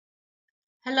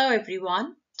Hello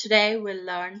everyone. Today we'll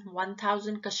learn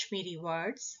 1000 Kashmiri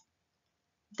words.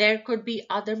 There could be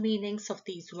other meanings of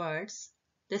these words.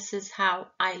 This is how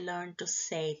I learned to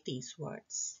say these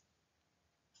words.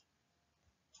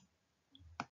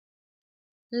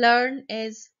 Learn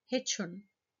is hichun,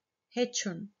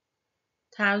 hichun.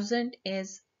 Thousand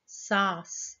is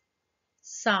saas,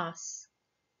 saas.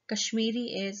 Kashmiri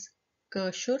is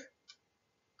kashur,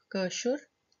 kashur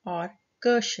or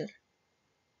kashir,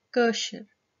 kashir.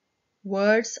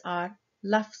 Words are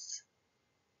lafz,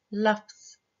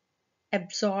 lafz.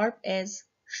 Absorb is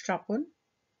shrapun,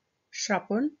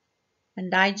 shrapun,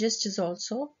 and digest is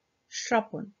also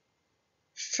shrapun,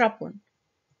 shrapun.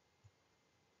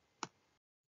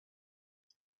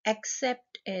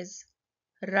 Accept is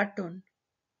ratun,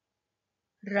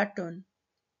 ratun.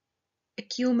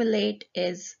 Accumulate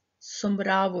is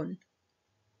sumravun,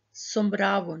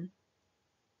 sumravun.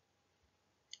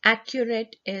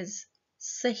 Accurate is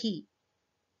sahi,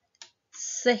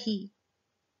 sahi.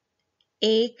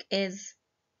 Ache is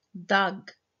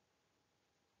dag,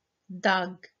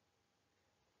 dag.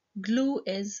 Glue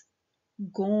is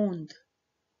gond,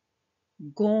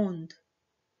 gond.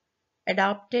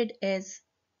 Adopted is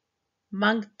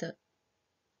mangt,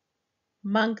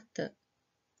 mangt.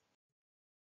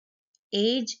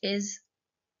 Age is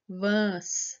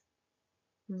verse,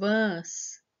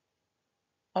 verse.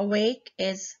 Awake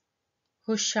is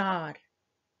hushar,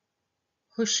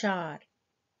 hushar.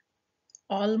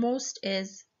 Almost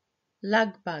is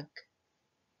lagbag,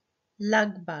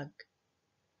 lagbag.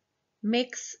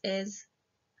 Mix is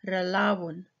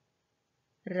ralavun,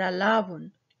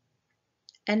 ralavun.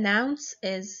 Announce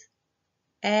is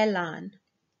elan,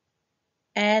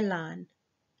 elan.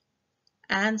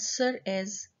 Answer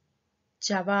is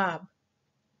jawab,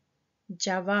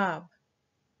 jawab.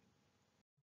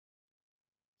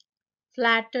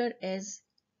 Flatter is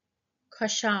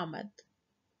khashamad,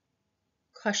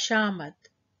 khashamad.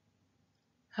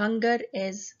 Hunger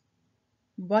is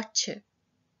bach,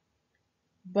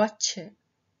 bach.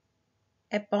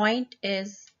 Appoint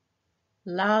is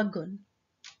lagun,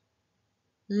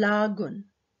 lagun.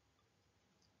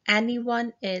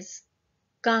 Anyone is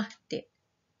kahte,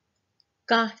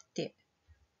 kahte.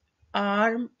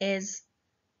 Arm is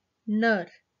nur,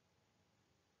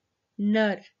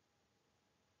 nur.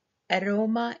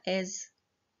 Aroma is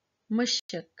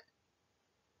mushuk,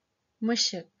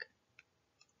 mushuk.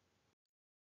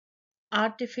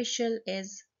 Artificial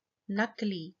is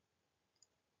nakli,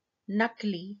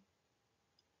 nakli.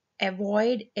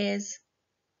 Avoid is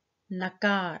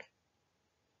nakar,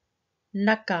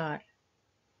 nakar.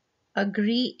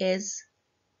 Agree is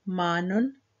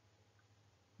manun,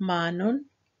 manun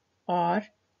or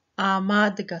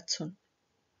amadgatsun,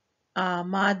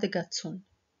 amadgatsun.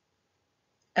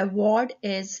 Award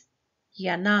is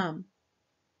yanam,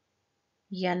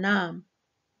 yanam.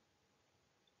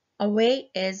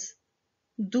 Away is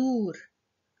dur,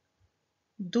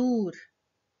 dur.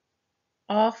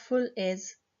 Awful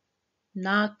is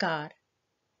nakar,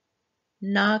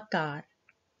 nakar.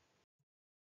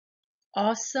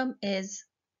 Awesome is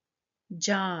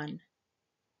Jan,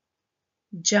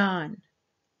 Jan.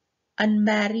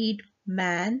 Unmarried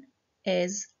man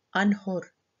is Anhur,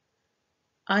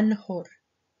 Anhur.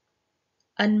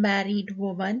 Unmarried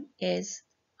woman is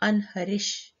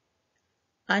Anharish,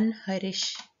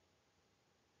 Anharish.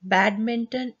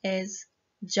 Badminton is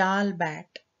Jalbat,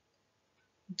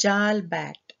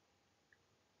 Jalbat.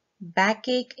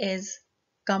 Backache is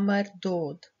Kamar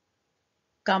Dod,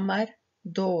 Kamar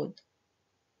Dod.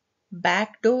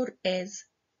 Backdoor is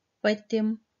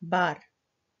Patim Bar,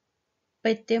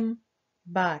 Patim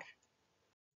Bar.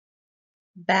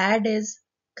 Bad is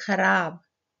Kharab,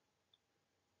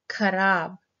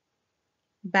 Kharab.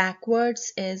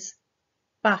 Backwards is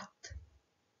Path,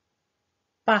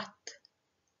 Path.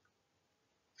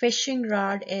 Fishing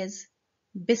rod is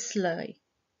Bisley,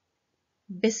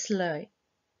 Bisley.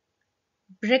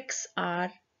 Bricks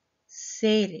are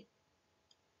Sere,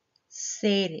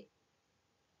 Sere.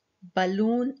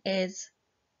 Balloon is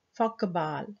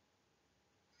Fokbal,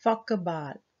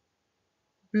 Fokbal.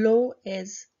 Blow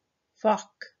is Fok,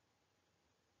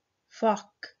 Fok.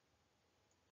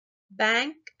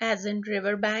 Bank as in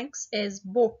river banks is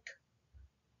Boat,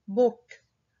 Boat.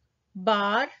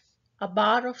 Bar, a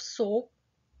bar of soap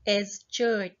is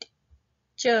Chert,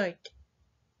 Chert.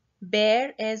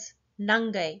 Bear is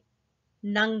Nangai,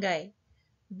 Nangai.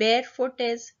 Barefoot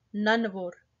is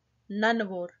Nanvor,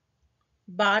 Nanvor.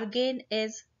 Bargain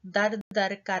is Dar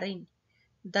Dar Karin,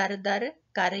 Dar Dar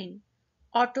Karin.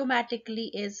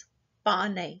 Automatically is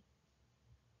Panai,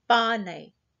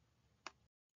 Panai.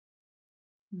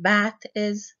 Bath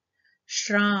is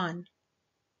Shran,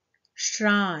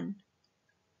 Shran.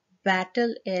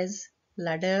 Battle is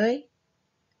ladai,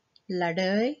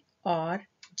 ladai or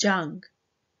jang,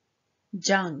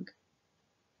 jang.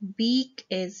 Beak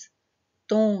is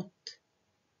tont,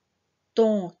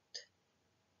 tont.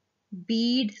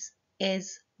 Beads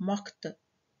is mokt,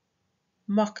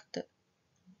 mokt.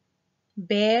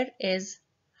 Bear is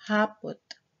haput,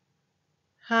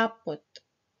 haput.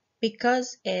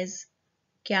 Because is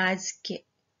kyazke,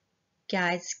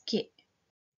 kyazke.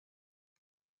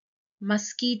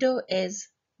 Mosquito is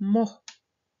moh,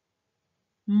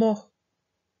 moh.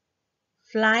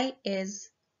 Fly is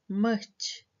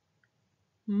much,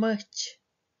 much.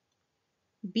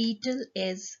 Beetle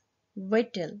is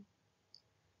whittle,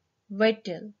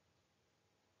 whittle.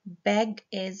 Beg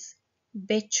is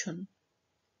bechun,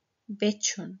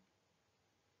 bechun.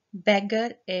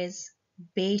 Beggar is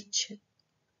bech,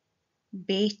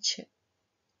 bech.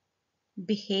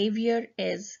 Behavior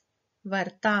is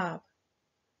vartav,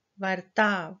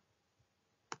 vartav.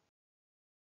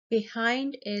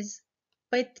 Behind is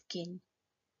pitkin,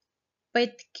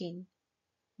 pitkin.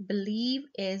 Believe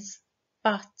is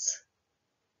pats,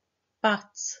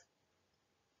 pats.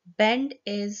 Bend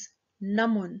is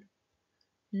namun,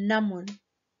 namun.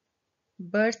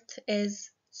 Birth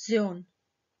is zion,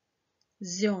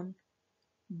 zion.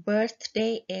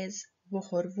 Birthday is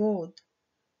vohorvod,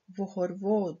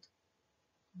 vohorvod.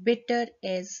 Bitter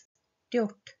is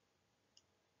tut,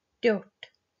 tut.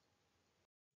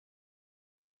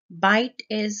 Bite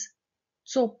is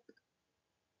tsop,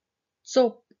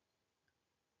 tsop.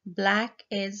 Black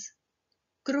is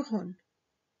kruhun,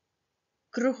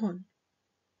 kruhun.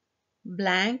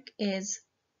 Blank is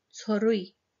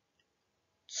tsorui,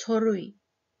 tsorui.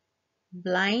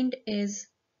 Blind is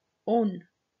on,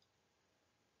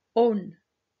 on.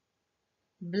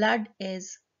 Blood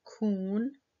is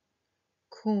khoon,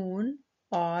 khoon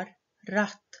or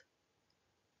rat,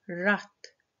 rat.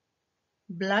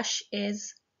 Blush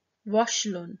is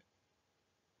washlun,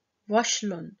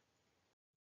 washlun.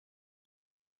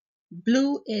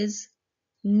 Blue is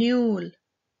newel,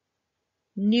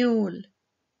 newel.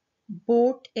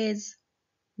 Boat is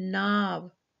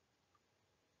nav,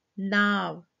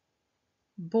 nav.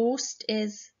 Boast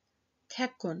is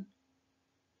thekun,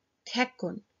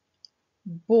 thekun.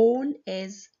 Bone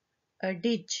is a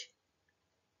ditch,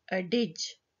 a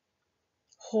ditch.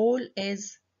 Hole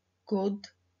is good,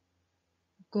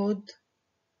 good.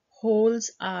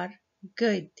 Holes are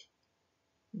good,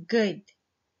 good.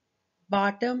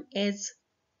 Bottom is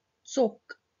chok,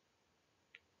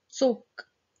 chok.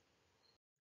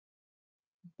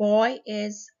 Boy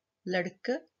is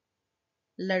ladka,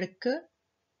 ladka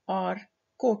or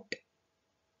coat,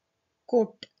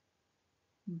 coat.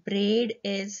 Braid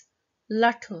is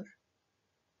lathur,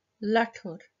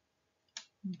 lathur.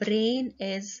 Brain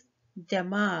is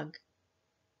damag,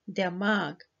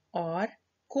 damag or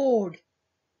code,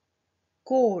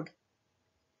 code.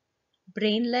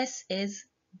 Brainless is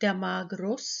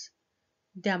damagros,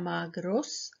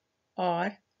 damagros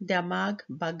or damag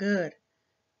bagar,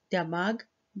 damag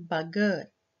bagar.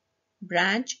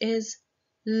 Branch is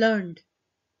learned,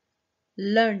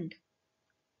 learned.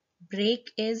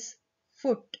 Break is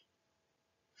foot,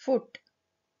 foot.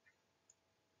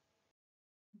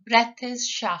 Breath is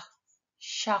shah,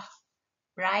 shah.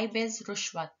 Bribe is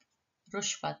rushwat,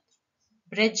 rushwat.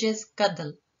 Bridge is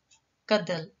kadal,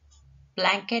 kadal.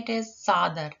 Blanket is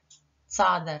sadar,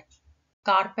 sadar.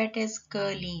 Carpet is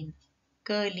curleen,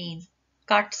 curleen.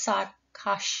 Cuts are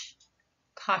khash,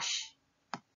 khash.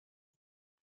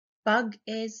 Bug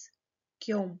is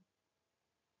kyom,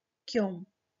 kyom.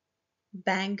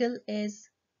 Bangle is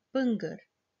bungar,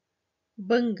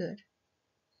 bungar.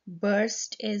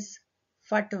 Burst is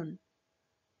fatun,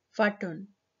 fatun.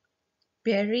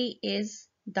 Berry is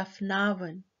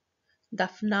dafnavan,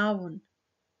 dafnavan.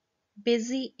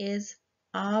 Busy is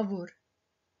avur,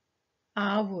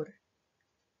 avur.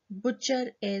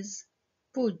 Butcher is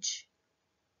puj,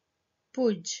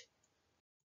 puj.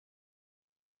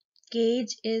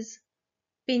 Cage is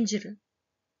pinjr,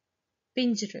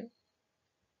 pinjr.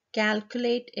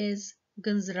 Calculate is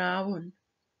gunzravun,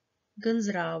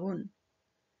 gunzravun.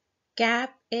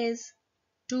 Cap is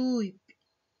tuip,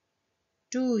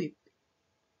 tuip.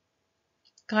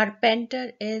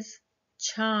 Carpenter is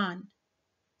chan,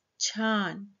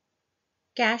 chan.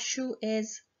 Cashew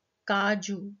is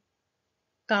kaju,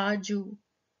 kaju.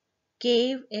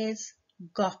 Cave is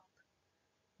gop,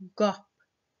 gop.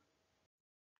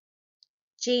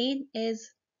 Chain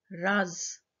is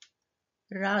raz,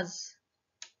 raz.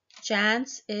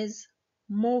 Chance is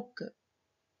mok,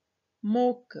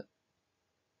 mok.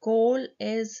 Coal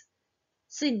is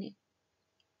cine,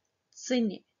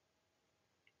 cine.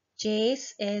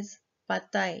 Chase is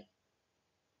patay,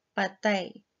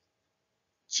 patay.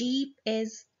 Cheap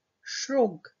is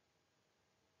shrug,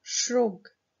 shrug.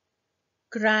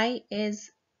 Cry is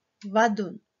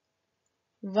vadun,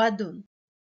 vadun.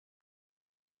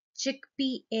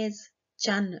 Chickpea is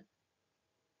chan,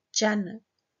 chan.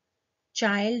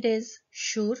 Child is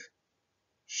shur,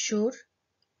 shur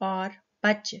or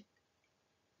bach,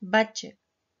 bach.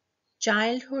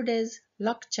 Childhood is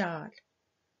lokchar,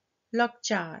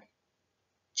 lokchar.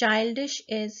 Childish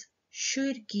is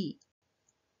shurgi,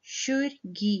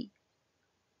 shurgi.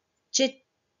 Chit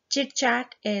chit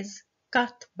chat is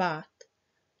kathbat,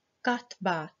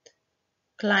 kathbat.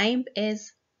 Climb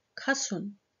is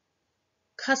khasun,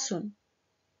 khasun.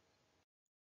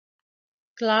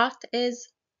 Cloth is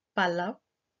palav,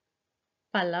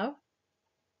 palav.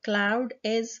 Cloud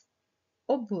is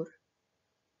obur,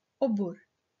 obur.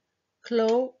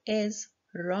 Clove is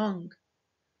wrong,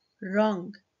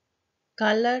 wrong.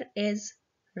 Color is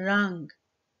rang,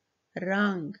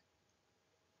 rang.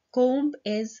 Comb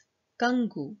is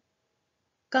kangu,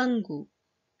 kangu.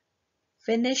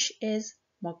 Finish is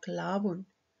moklavun,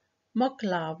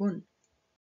 moklavun.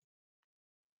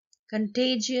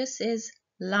 Contagious is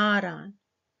laran,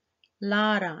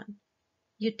 laran.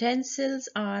 Utensils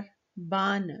are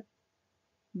ban,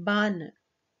 ban.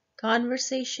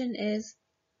 Conversation is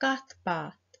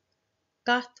kathbat,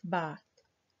 kathbat.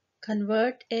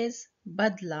 Convert is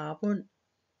badlavun,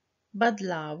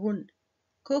 badlavun.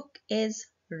 Cook is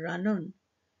ranun,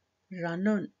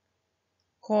 ranun.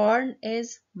 Corn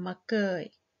is makai,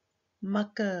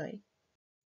 makai.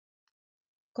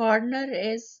 Corner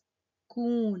is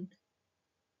coon,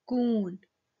 coon.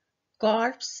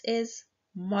 Corpse is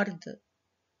mard,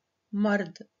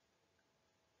 mard.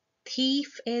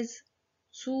 Thief is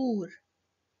sur,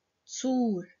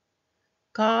 sur.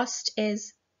 Cost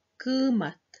is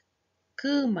kumat,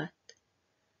 kumat.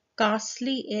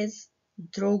 Costly is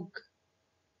drog,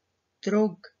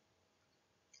 drog.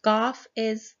 Calf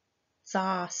is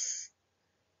sas,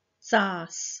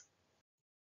 sas.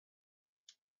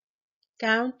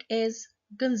 Count is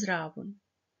gunzravun,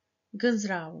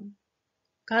 gunzravun.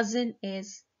 Cousin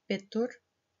is pitur,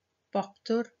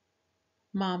 poktur,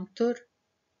 mamtur,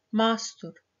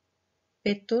 mastur.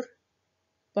 Pitur,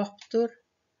 poktur,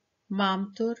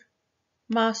 mamtur,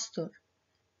 mastur.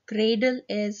 Cradle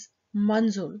is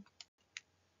manzul,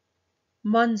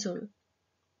 manzul.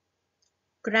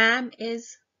 Cram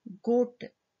is goat,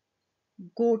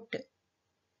 goat.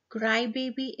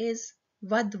 Crybaby is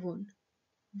vadvun,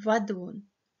 vadvun.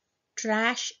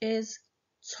 Trash is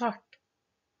thought,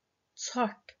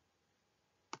 thought.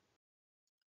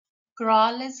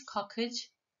 Crawl is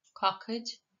cockage,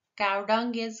 cockage. Cow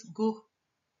dung is guh,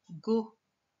 guh.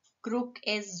 Crook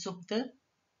is zubd,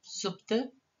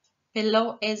 zubd.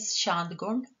 Pillow is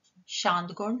shandgund,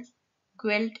 shandgund.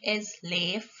 Quilt is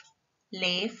leif,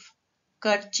 leif.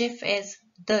 Kerchief is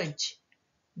dudge,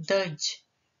 dudge.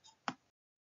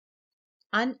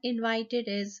 Uninvited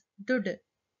is dud,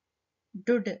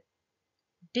 dud.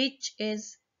 Ditch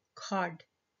is khod,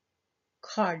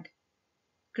 khod.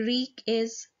 Creek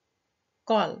is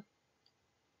call,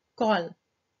 call.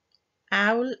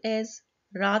 Owl is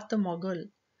rat mogul,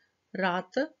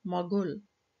 rat mogul.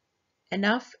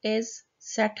 Enough is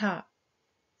setha,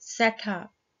 setha.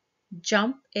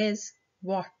 Jump is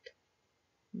what,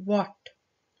 what.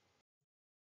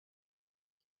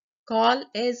 Call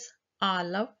is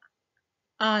alav,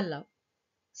 alav.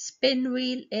 Spin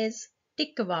wheel is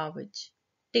tikvavij,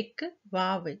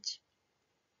 tikvavij.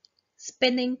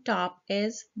 Spinning top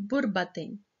is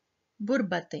burbating,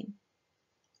 burbating.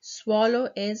 Swallow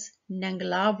is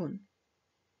nanglavun,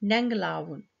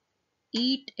 nanglavun.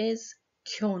 Eat is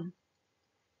kyon,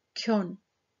 kyon.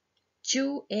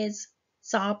 Chew is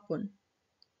sapun,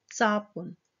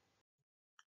 sapun.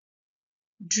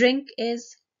 Drink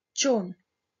is chon,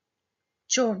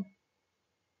 chon.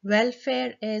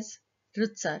 Welfare is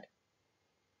rutsar,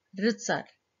 rutsar.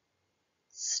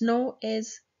 Snow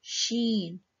is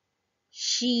sheen,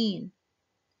 sheen.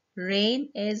 Rain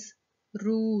is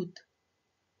rood,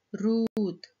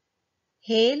 rood.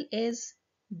 Hail is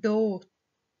dot,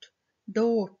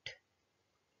 dot.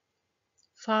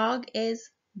 Fog is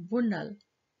vunnal,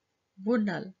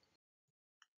 vunnal.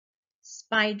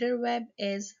 Spiderweb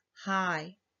is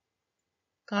high.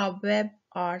 Cobweb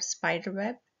or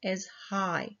spiderweb is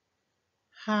high,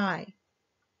 high.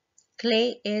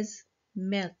 Clay is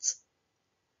milts,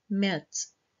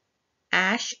 milts.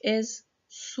 Ash is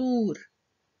sur,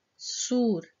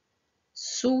 sur.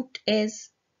 Suit is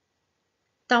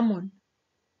tamun,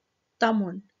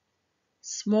 tamun.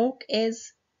 Smoke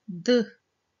is d,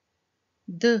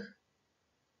 d.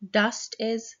 Dust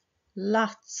is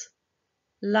lots,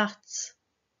 lots.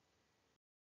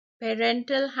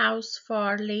 Parental house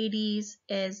for ladies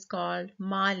is called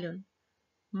malun,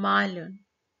 malun,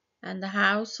 and the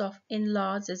house of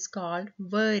in-laws is called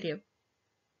variv,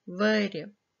 variv.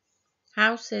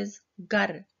 House is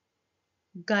gar,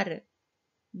 gar.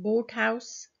 Boat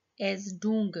house is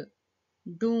dung,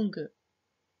 dung.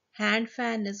 Hand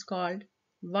fan is called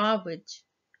wawaj,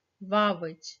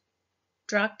 wawaj.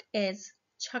 Truck is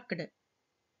chakd,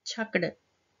 chakd.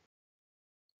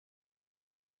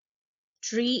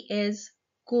 Tree is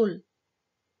kul,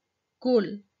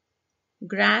 kul.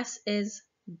 Grass is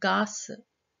gas,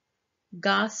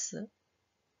 gas.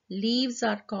 Leaves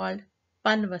are called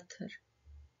panvathar,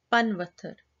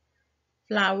 panvathar.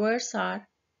 Flowers are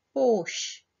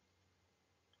posh,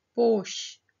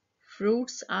 posh.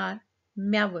 Fruits are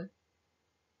mev,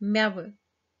 mev.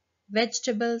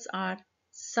 Vegetables are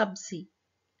sabzi,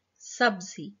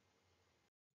 sabzi.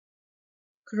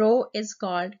 Crow is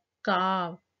called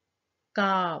kav,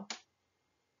 kav.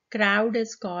 Crowd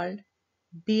is called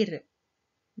bir,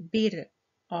 bir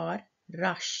or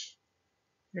rush,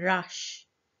 rush.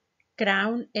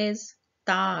 Crown is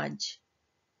taj,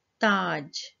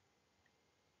 taj.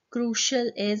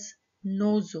 Crucial is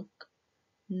nozuk,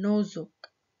 nozuk.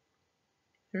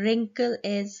 Wrinkle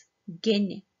is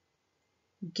gene,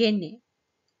 gene.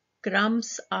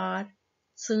 Crumbs are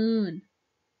tsön,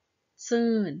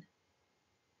 tsön.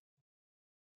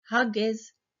 Hug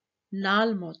is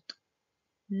nalmot,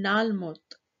 nalmot.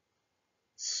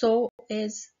 Sow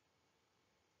is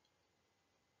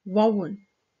wawun,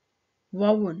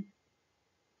 wawun.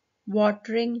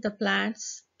 Watering the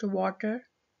plants to water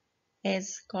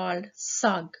is called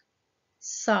sag,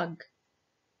 sag.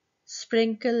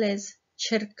 Sprinkle is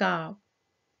chirkav,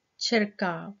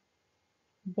 chirkav.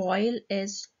 Boil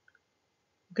is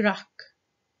grak,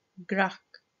 grak.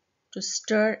 To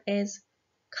stir is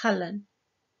khalan,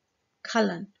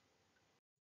 khalan.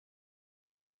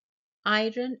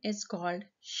 Iron is called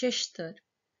shishtar,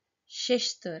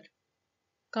 shishtar.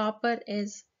 Copper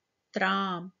is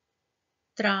tram,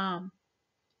 tram.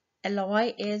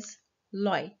 Alloy is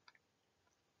loy,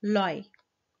 loy.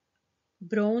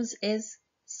 Bronze is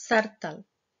sartal,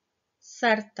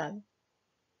 sartal.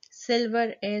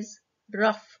 Silver is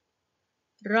rough,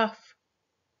 rough.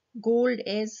 Gold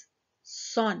is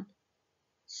son,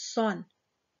 son.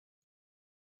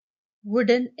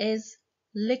 Wooden is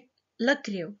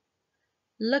lakrew,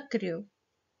 lakrew.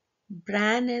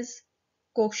 Bran is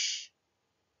kosh,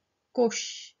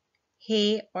 kosh.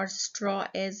 Hay or straw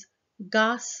is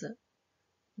gas,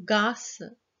 gas.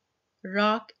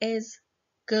 Rock is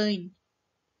kain,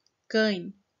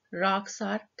 kain. Rocks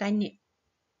are kanye,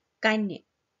 kanye.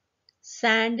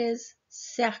 Sand is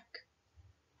syak,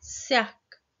 syak.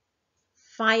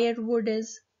 Firewood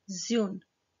is zun,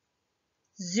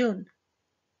 zun.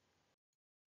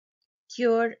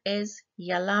 Cure is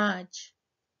yalaj,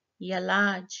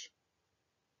 yalaj.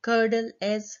 Curdle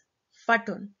is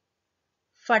fatun,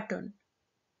 fatun.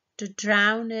 To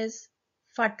drown is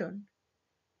fatun,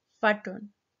 fatun.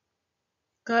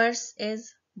 Curse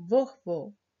is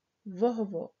vohvo,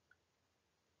 vohvo.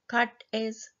 Cut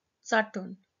is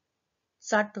satun,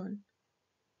 satun.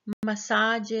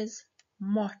 Massage is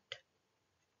mot,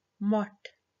 mot.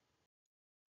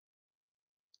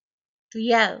 To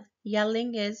yell,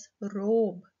 yelling is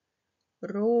robe,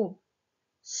 robe.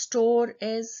 Store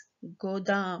is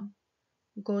godam,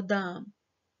 godam.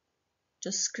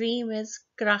 To scream is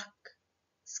krak,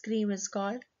 scream is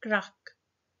called krak.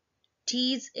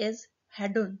 Tease is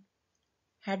hedun,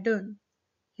 hedun.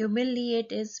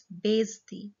 Humiliate is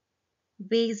bezti,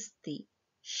 bezti.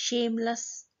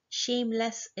 Shameless,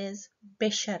 shameless is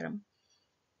besharam,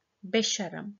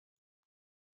 besharam.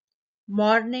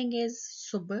 Morning is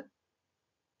subh,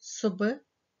 subh.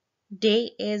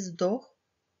 Day is doh,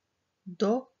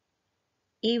 doh.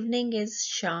 Evening is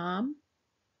sham,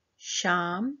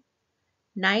 sham.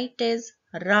 Night is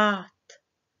raat,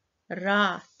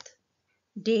 raat.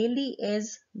 Daily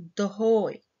is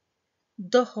dohoy,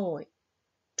 dohoy.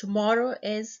 Tomorrow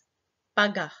is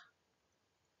pagah,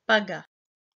 pagah.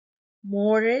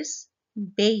 More is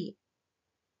bay,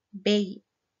 bay.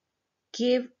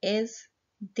 Give is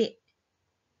de,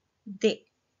 de.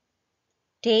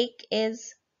 Take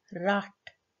is rat,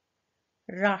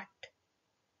 rat.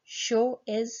 Show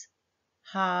is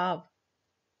have,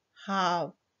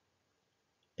 have.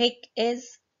 Pick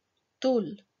is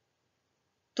tul,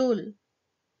 tul.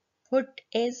 Put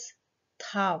is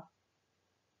thav,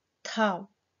 thav.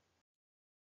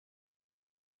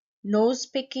 Nose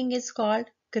picking is called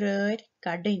krur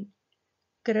cutting,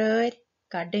 krur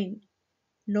cutting.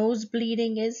 Nose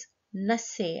bleeding is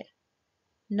naser,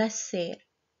 nasir.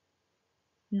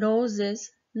 Nose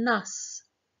is nas,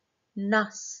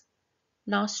 nas.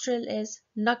 Nostril is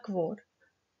nakvor,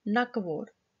 nakvor.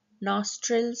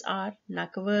 Nostrils are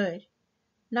nakvar,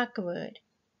 nakvar.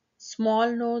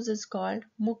 Small nose is called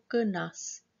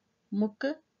muknas,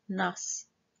 muknas.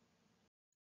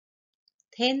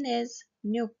 Thin is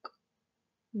nuk,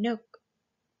 nuk.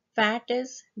 Fat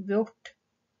is vyot,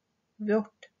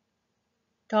 vyot.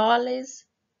 Tall is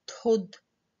thud,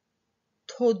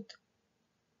 thud.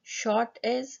 Short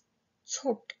is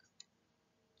chot,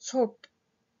 chot.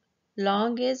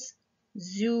 Long is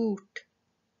zoot,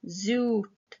 zoot.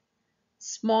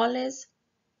 Small is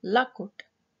lakut,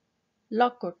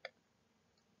 lakut.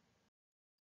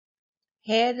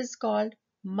 Hair is called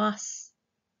mas,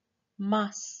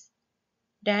 mas.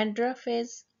 Dandruff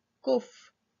is kuf,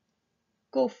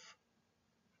 kuf.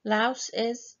 Louse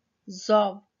is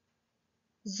zov,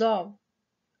 zov.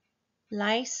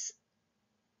 Lice,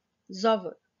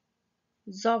 zov,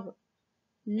 zov.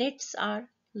 Nits are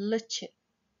lich,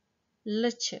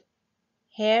 lich.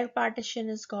 Hair partition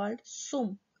is called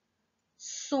sum,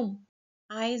 sum.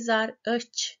 Eyes are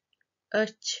ach,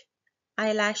 ach.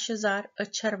 Eyelashes are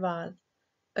acharwal,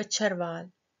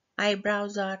 acharwal.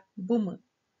 Eyebrows are bum,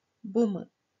 bum.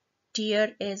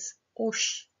 Tear is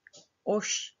osh,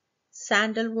 osh.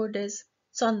 Sandalwood is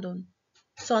sandun,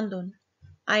 sandun.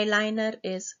 Eyeliner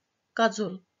is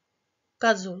kazul,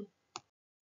 kazul.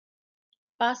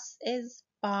 Pus is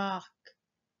pak,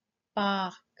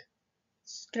 pak.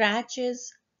 Scratch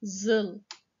is zil,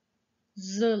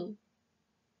 zil.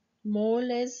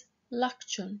 Mole is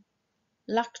lakchun,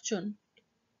 lakchun.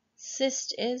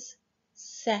 Cyst is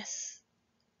ses,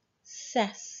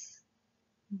 ses.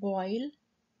 Boil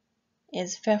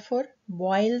is pfeffer.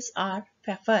 Boils are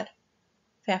pfeffer,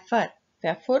 pfeffer,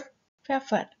 pfeffer,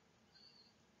 pfeffer.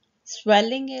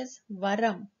 Swelling is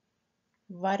varam,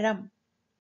 varam.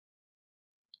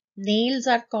 Nails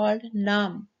are called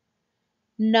nam,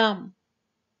 nam.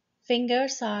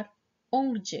 Fingers are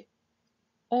ongj,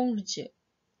 ongj.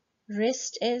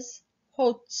 Wrist is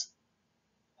hots,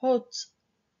 hots.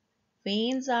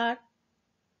 Veins are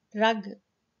rug,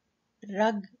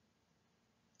 rug.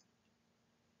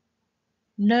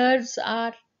 Nerves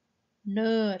are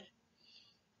ner,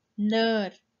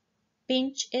 ner.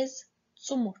 Pinch is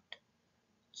sumut,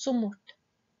 sumut.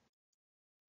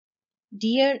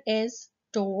 Deer is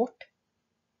tote,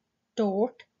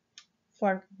 tote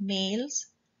for males,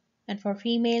 and for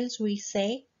females we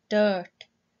say dirt,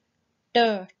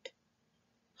 dirt.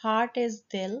 Heart is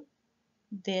dil,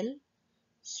 dil.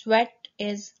 Sweat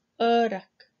is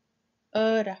arak,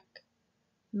 arak.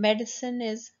 Medicine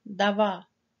is dawa,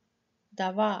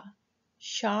 dawa.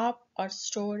 Shop or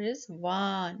store is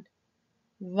van,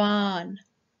 van.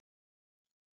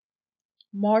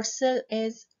 Morsel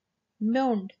is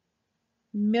mund,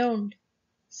 mund.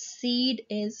 Seed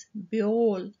is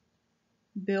beol,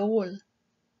 beol.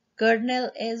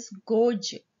 Kernel is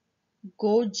goj,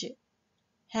 goj.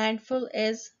 Handful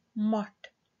is mott,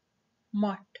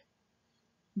 mott.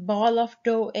 Ball of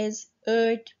dough is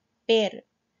ert per,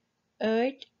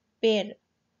 ert per.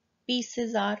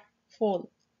 Pieces are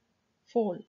full,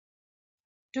 full.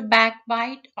 To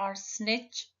backbite or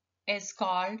snitch is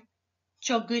called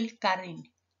chogul karin,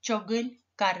 chogul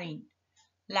karin.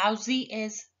 Lousy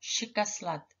is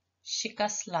shikaslad,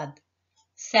 shikaslad.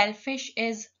 Selfish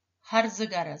is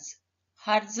harzugaraz,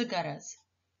 harzugaraz.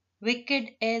 Wicked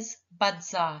is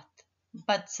badzat,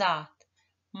 badzat.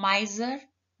 Miser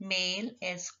male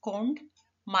is kund,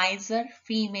 miser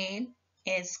female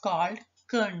is called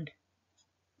kund,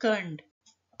 kund.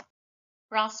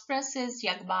 Prosperous is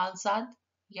yagbalzad,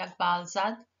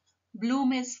 yagbalzad.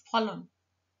 Bloom is falun,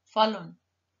 falun.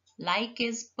 Like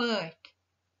is pert,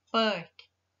 pert.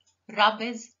 Rub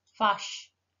is fash,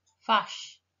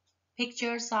 fash.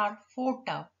 Pictures are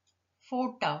photo,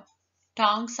 photo.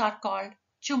 Tongues are called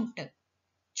chumt,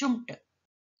 chumt.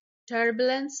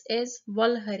 Turbulence is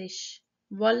Walharish,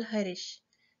 Walharish.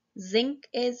 Zinc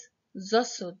is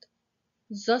Zasud,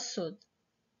 Zasud.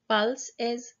 Pulse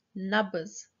is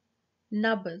Nabz,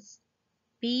 Nabz.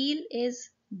 Peel is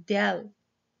Del,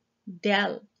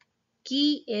 Del.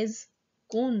 Key is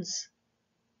Kunz,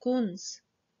 Kunz.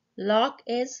 Lock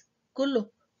is Kulup,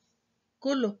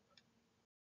 Kulup.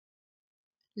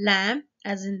 Lamp,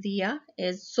 as in Diya,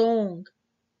 is Zong,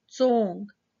 Zong.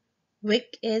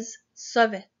 Wick is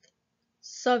Savet,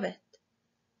 Savet.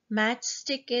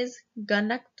 Matchstick is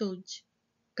Ganaktuj,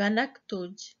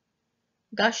 Ganaktuj.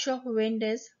 Gush of wind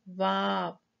is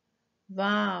Vav,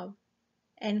 Vav.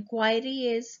 Enquiry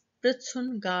is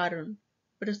Pritsun Garun,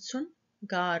 Pritsun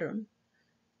Garun.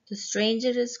 The stranger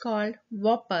is called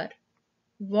Whopper,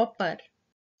 Whopper.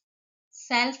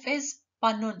 Self is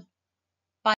panun,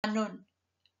 panun.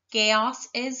 Chaos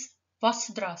is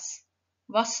vasudras,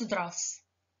 vasudras.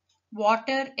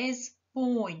 Water is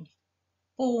poin,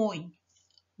 poin.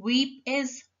 Weep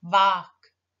is bak,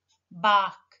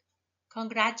 bak.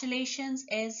 Congratulations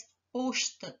is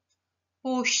posht,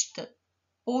 posht.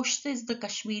 Posht is the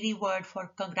Kashmiri word for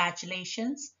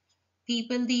congratulations.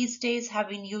 People these days have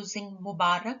been using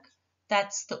Mubarak.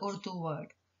 That's the Urdu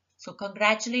word. So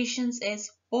congratulations is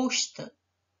posht,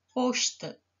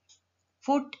 posht.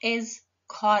 Foot is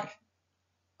khor,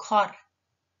 khor.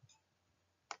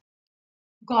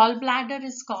 Gallbladder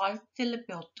is called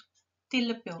tilapyot,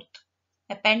 tilapyot.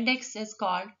 Appendix is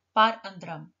called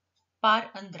parandram,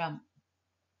 parandram.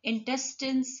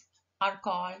 Intestines are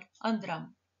called andram,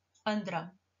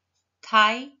 andram.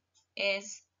 Thigh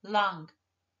is lung,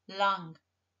 lung.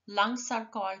 Lungs are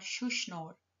called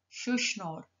shushnoor,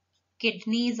 shushnoor.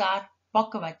 Kidneys are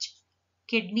bokavach.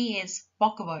 Kidney is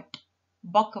bokavert,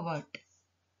 bokavert.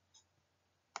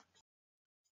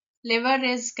 Liver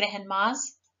is krehenmaz,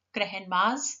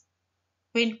 krehenmaz.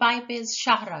 Windpipe is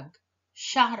shahrag,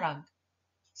 shahrag.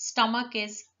 Stomach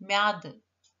is myad,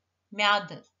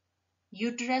 myad.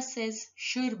 Uterus is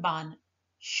shurban,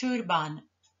 shurban.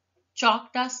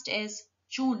 Chalk dust is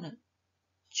chun,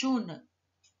 chun.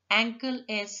 Ankle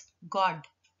is god,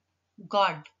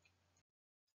 god.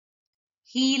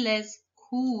 Heel is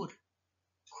khur,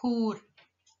 khur.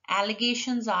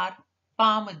 Allegations are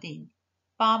palmadin,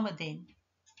 palmadin.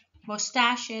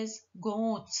 Mustache is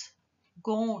goats,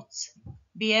 goats.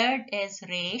 Beard is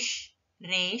resh,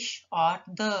 resh or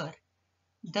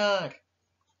der.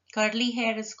 Curly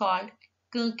hair is called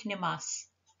kunknimas,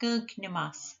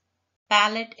 kunknimas.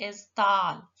 Palate is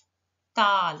tal,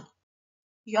 tal.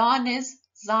 Yawn is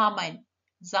zaman,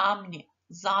 zamne,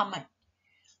 zaman.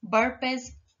 Burp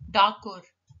is dakur,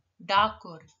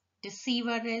 dakur.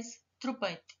 Deceiver is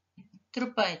trupat,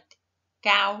 trupat.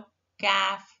 Cow,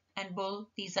 calf, and bull,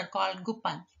 these are called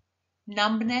gupan.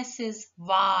 Numbness is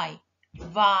vai,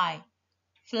 vai.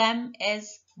 Phlegm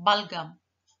is balgam,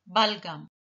 balgam.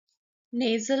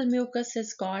 Nasal mucus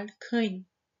is called khin,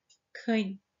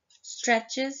 khin.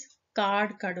 Stretches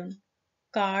card kadun,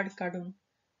 card kadun.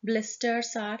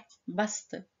 Blisters are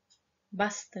bast,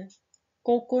 bast.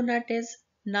 Coconut is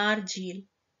narjil,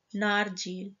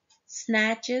 narjil.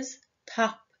 Snatch is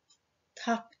thap,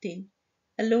 thaptin.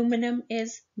 Aluminum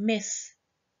is miss,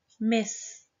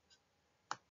 miss.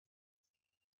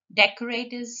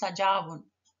 Decorate is sajavun,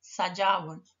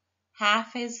 sajavun.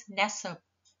 Half is nesab,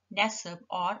 nesab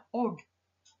or od,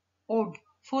 od.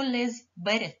 Full is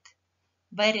berit,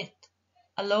 berit.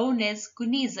 Alone is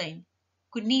kunizain,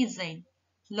 kunizain.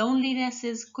 Loneliness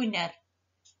is kunyar,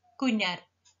 kunyar.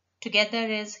 Together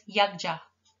is yagja,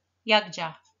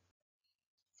 yagja.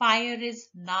 Fire is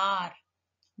nar,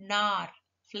 nar.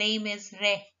 Flame is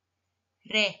re,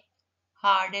 re.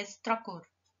 Hard is trakur,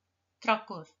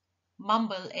 trakur.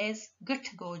 Mumble is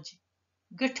gutgoj,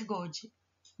 gutgoj.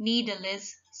 Needle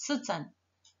is sutsan,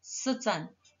 sutsan.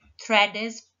 Thread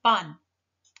is pan,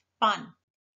 pan.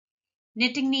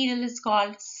 Knitting needle is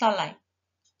called salai,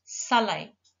 salai.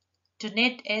 To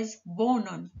knit is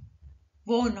vonun,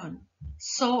 vonun.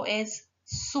 Sew is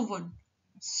suvun,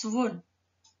 svun.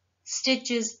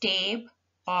 Stitch is tabe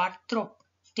or trup,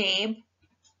 tabe,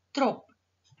 trup.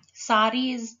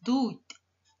 Sari is doot,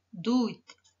 doot.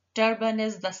 Turban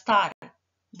is dastar,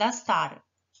 dastar.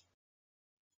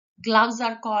 Gloves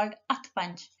are called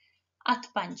atpanj,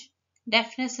 atpanj.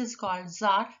 Deafness is called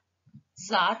zar,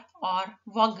 zar or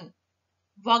wag,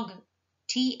 wag.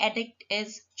 Tea addict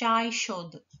is chai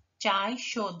shod, chai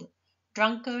shod.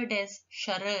 Drunkard is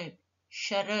sharab,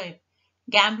 sharab.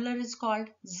 Gambler is called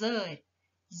zer,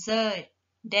 zer.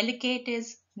 Delicate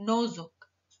is nozuk,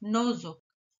 nozuk.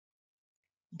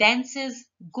 Dense is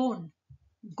gun,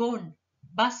 gun.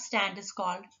 Bus stand is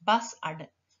called bus ad,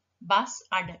 bus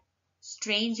ad.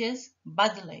 Strange is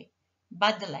badlai,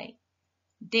 badlai.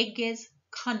 Dig is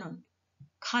khanun,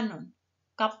 khanun.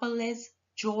 Couple is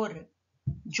jor,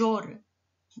 jor.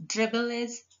 Dribble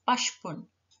is pashpun,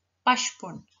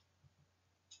 pashpun.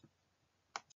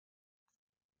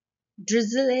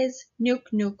 Drizzle is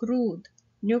nuk nuk rood,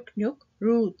 nuk nuk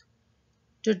rood.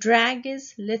 To drag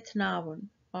is lithnavun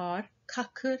or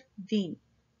kakar din,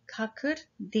 kakar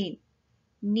din.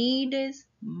 Need is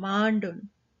mandun,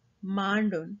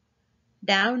 mandun.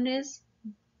 Down is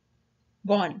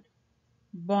bon,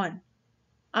 bon.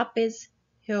 Up is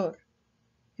here,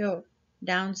 here.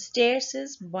 Downstairs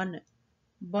is bon,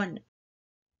 bon.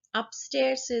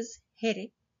 Upstairs is here,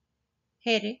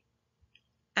 here.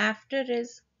 After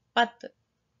is pat,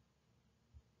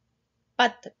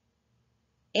 pat.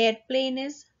 Airplane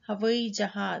is Hawaii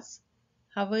Jahaz,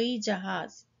 हवाई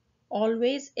जहाज.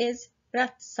 Always is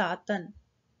pratsatan.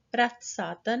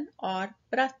 Pratsatan or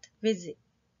pratvizi.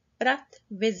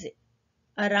 Pratvizi.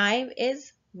 Arrive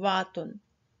is vatun.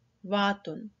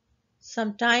 Vatun.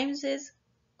 Sometimes is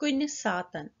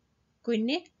kunisatan.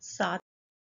 Kunisatan.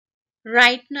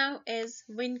 Right now is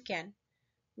winken.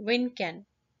 Winken.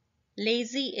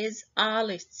 Lazy is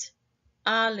alitz.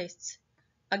 Alitz.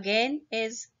 Again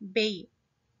is bay.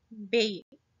 Bay.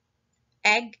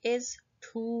 Egg is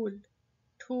tool.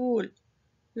 Tool.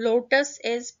 Lotus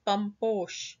is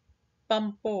pamposh.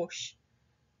 Pamposh.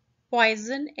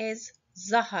 Poison is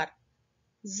zahar.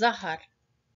 Zahar.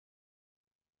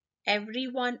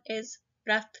 Everyone is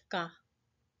pratka.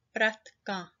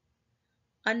 Pratka.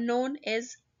 Unknown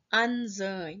is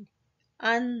unzern.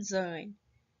 Unzern.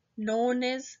 Known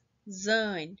is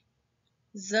zern.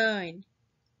 Zern.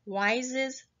 Wise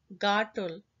is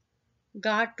gatul.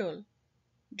 Gatul.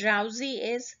 Drowsy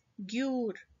is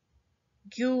gur.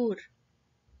 Gur.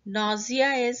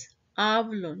 Nausea is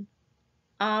avlun.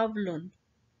 Avlun.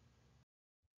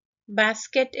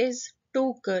 Basket is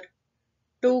toker.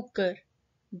 Toker.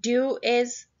 Dew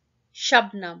is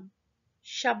shabnam.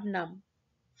 Shabnam.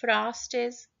 Frost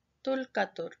is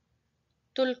tulkatur.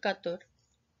 Tulkatur.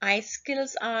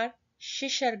 Icicles are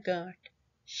shishargurt.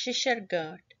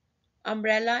 Shishargurt.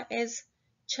 Umbrella is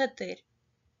chatir.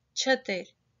 Chatir.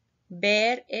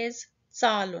 Bear is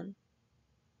salun.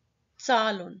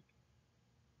 Salun.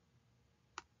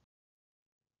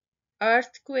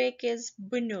 Earthquake is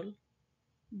bunul.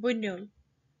 Bunul.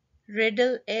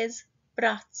 Riddle is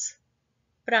prats.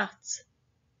 Prats.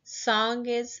 Song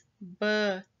is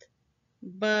birth.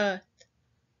 Birth.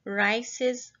 Rice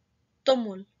is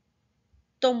tumul.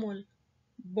 Tumul.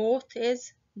 Both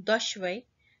is dashwai.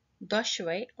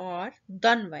 Dashwai or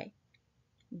danwai.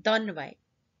 Danwai.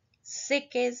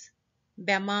 Sick is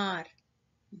bemar.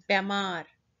 Bemar.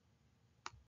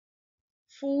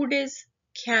 Food is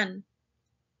khan.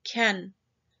 Khan.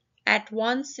 At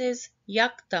once is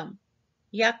yakdam.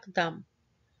 Yakdam.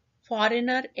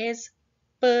 Foreigner is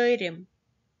Perim.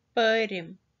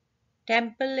 Perim.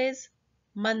 Temple is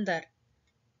Mandar.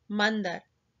 Mandar.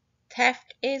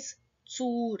 Theft is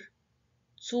Chur.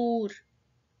 Chur.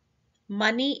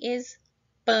 Money is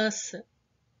Purse.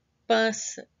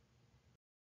 Purse.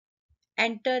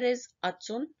 Enter is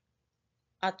Achun.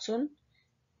 Achun.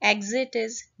 Exit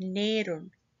is Nerun.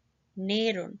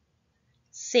 Nerun.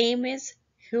 Same is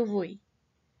Huvui.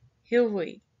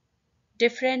 Huvui.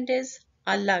 Different is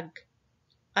Alag.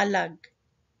 Alag.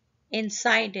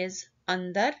 Inside is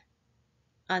Andar.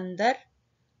 Andar.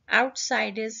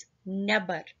 Outside is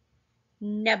Nebar.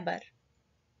 Nebar.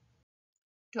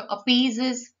 To appease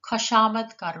is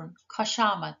khashamad karun.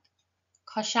 Khashamad.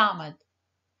 Khashamad.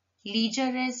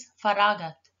 Leisure is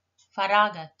faragat.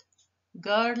 Faragat.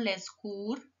 Girl is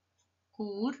kur.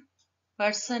 Kur.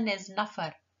 Person is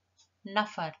nafar.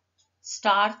 Nafar.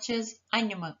 Starch is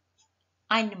anima.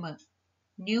 Anima.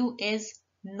 New is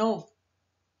no.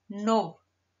 No.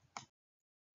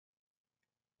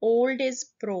 Old is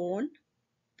prone.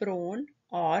 Prone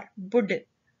or bud.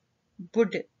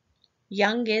 Bud.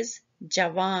 Young is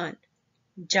jawan.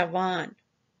 Jawan.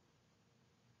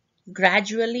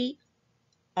 Gradually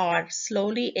or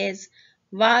slowly is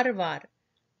var var.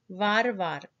 Var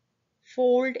var.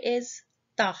 Fold is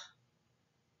tah.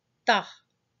 Tah.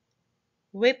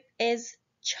 Whip is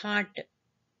chant.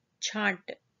 Chant.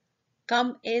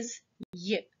 Come is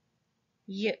y.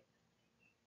 Y.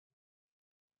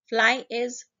 Fly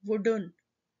is wooden.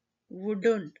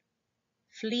 Wooden.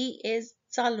 Flee is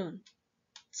salun.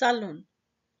 Salun.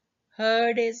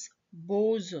 Herd is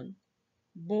bosun.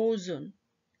 Bosun.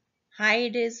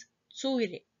 Hide is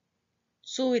tsure.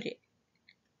 Tsure.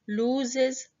 Lose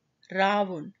is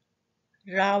ravun.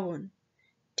 Ravun.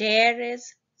 Tear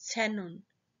is tsenun.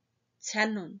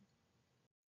 Tsenun.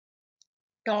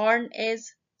 Torn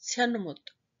is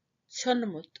tsenumut.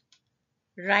 Tsenumut.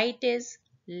 Right is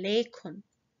lekhun.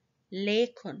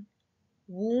 Lekhun.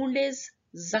 Wound is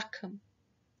zakham.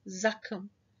 Zakham.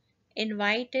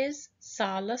 Invite is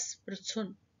salas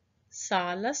prithun.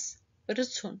 Salas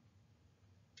prithun.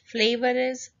 Flavor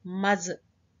is maz.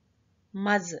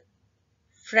 Maz.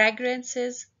 Fragrance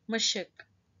is mushuk.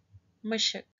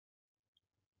 Mushuk.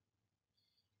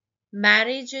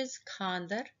 Marriage is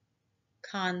khandar.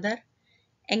 Khandar.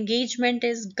 Engagement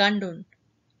is gandun.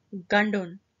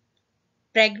 Gandun.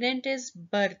 Pregnant is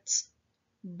births.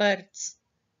 Births.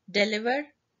 Deliver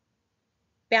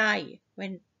pyai.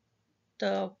 When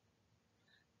the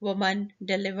woman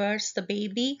delivers the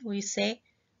baby, we say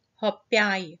her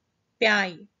pyai.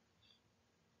 Pyai.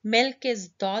 Milk is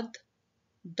dod.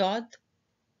 Dod.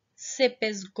 Sip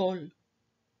is gol.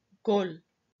 Gol.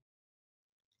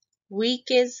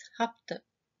 Week is hafta,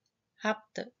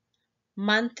 hafta.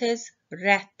 Month is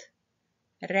reth,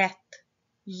 reth.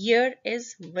 Year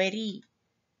is very,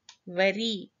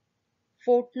 very.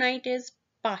 Fortnight is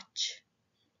pach,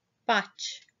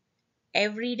 pach.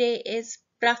 Every day is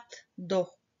prath do,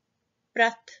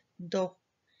 prath do.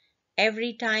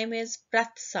 Every time is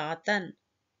prath satan,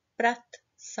 prath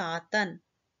satan.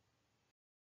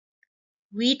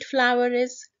 Wheat flour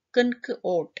is kunk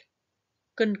oat,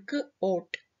 kunk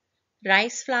oat.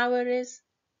 Rice flour is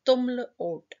tuml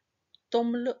oat,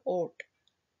 tuml oat.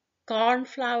 Corn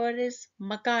flour is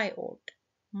makai oat,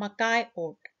 makai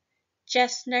oat.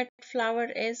 Chestnut flour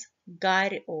is gar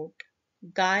oat,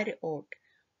 gar oat.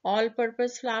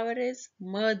 All-purpose flour is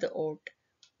murd oat,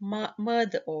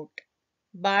 murd oat.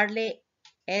 Barley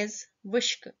is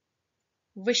whisk,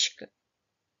 whisk.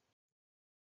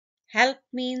 Help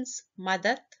means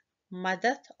madat,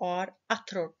 madat or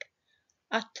athrot,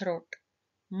 athrot.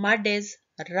 Mud is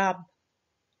rub,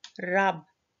 rub.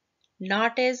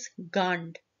 Knot is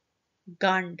gund,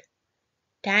 gund.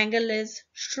 Tangle is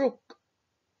shrook,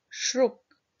 shrook.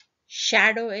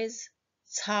 Shadow is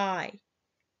chai,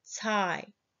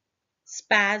 chai.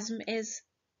 Spasm is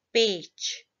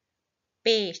page,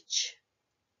 page.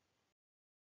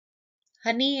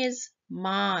 Honey is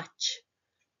march,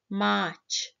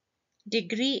 march.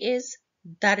 Degree is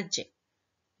darj,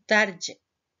 darj.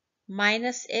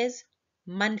 Minus is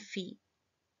manfi,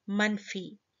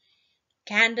 manfi.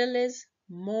 Candle is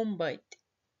mombait,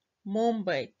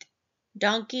 mombait.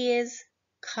 Donkey is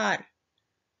khar,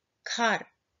 khar.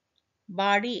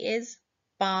 Body is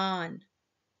pan,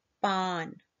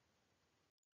 pan.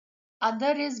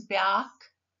 Other is byak,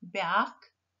 byak.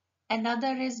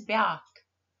 Another is byak,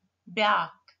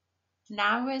 byak.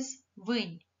 Now is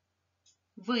win,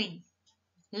 win.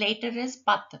 Later is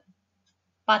pat,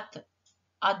 pat.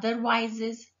 Otherwise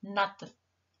is nat,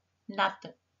 nat.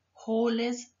 Whole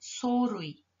is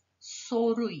sorui,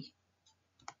 sorui.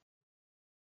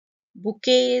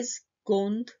 Bouquet is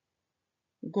gund,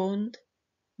 gund.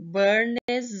 Burn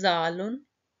is zalun,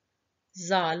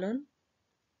 zalun.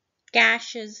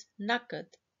 Cash is nakad,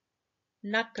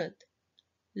 nakad.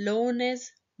 Loan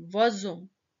is wazum,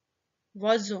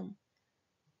 wazum.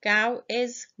 Cow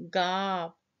is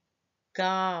gav,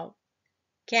 gav.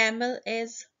 Camel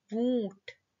is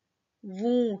woot,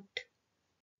 woot.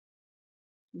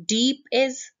 Deep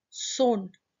is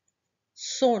son,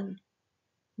 son.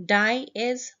 Dye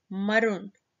is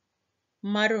maroon,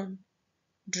 maroon.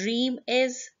 Dream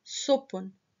is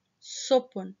sopun,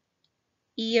 sopun.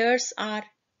 Ears are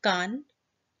kan,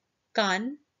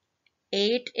 kan.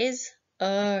 Eight is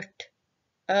earth,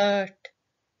 earth.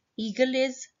 Eagle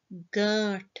is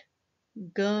gert,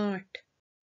 gert.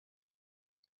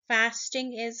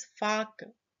 Fasting is fak,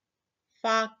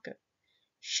 fak.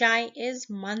 Shy is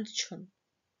manchun,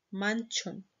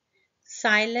 manchun.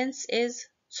 Silence is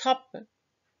chop,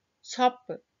 chop.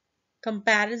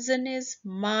 Comparison is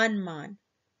man man,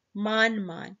 man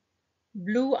man.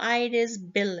 Blue-eyed is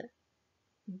bill,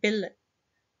 bill.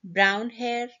 Brown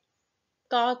hair,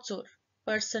 katsur.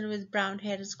 Person with brown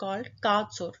hair is called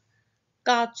katsur,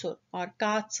 katsur or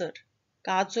katsur.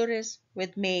 Katsur is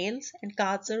with males and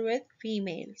katsur with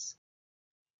females.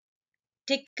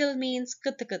 Tickle means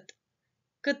kutkut,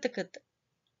 kutkut.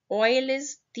 Oil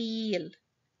is teel,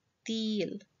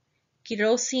 teel.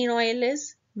 Kerosene oil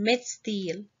is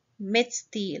mitzteel,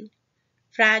 mitzteel.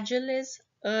 Fragile is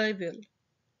evil,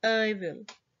 evil.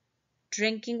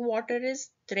 Drinking water is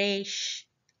thresh,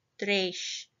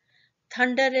 thresh.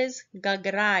 Thunder is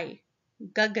gagrai,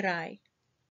 gagrai.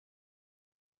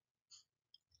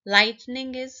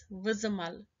 Lightning is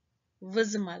visimal,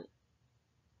 visimal.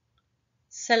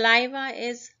 Saliva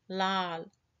is lal,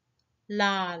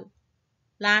 lal.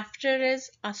 Laughter is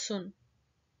asun,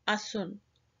 asun.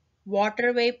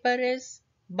 Water vapor is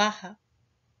baha,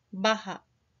 baha.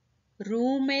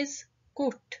 Room is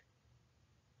kut,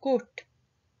 kut.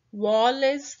 Wall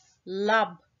is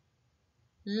lab,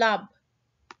 lab.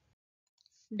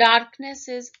 Darkness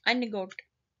is anigot,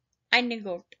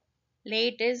 anigot.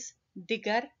 Late is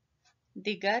digger,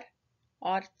 digger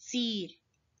or seer,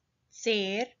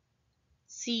 seer,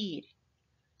 seer.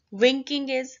 Winking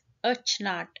is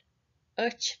achnat,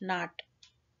 achnat.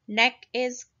 Neck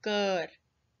is cur,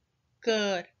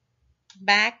 cur.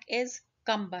 Back is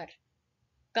cumber,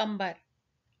 cumber.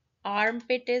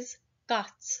 Armpit is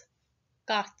cuts,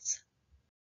 cuts.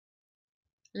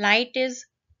 Light is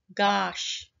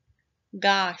gash,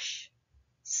 gash.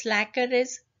 Slacker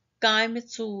is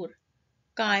kaimitsur,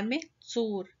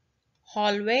 kaimitsur.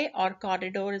 Hallway or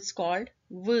corridor is called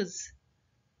viz,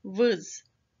 viz.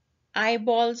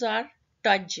 Eyeballs are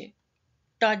tudge,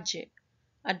 tudge.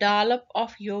 A dollop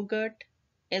of yogurt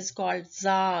is called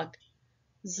zag.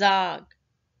 Zag.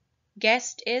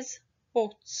 Guest is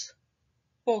pots.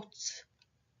 Pots.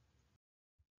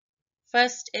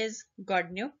 First is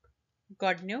godnuk.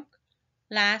 Godnuk.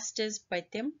 Last is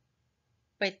pitim.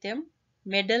 Pitim.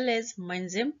 Middle is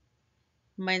manzim.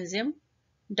 Manzim.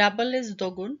 Double is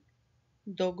dogun.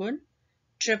 Dogun.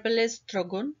 Triple is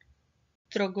trogun.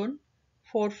 Trogun.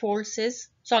 Four folds is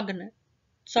tsogn.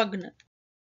 Tsogn.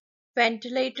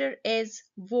 Ventilator is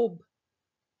wob.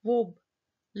 Wob.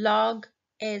 Log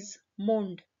is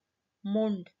mund.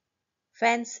 Mund.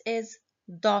 Fence is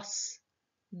dos.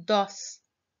 Dos.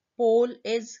 Pole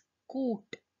is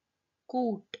coot.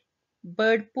 Coot.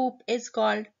 Bird poop is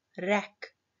called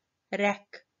rack.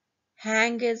 Rack.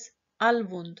 Hang is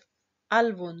alvund.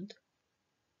 Alvund.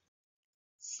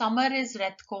 Summer is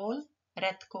retkol.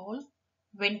 Retkol.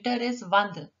 Winter is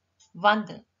vand.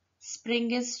 Vand.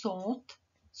 Spring is sont.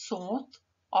 Sont.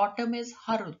 Autumn is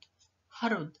harud.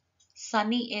 Harud.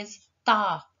 Sunny is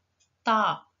taap.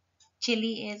 Taap.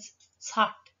 Chilly is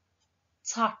chat.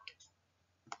 Chat.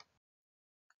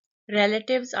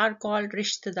 Relatives are called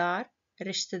rishtedar.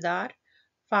 Rishtedar.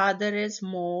 Father is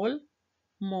mole.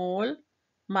 Mole.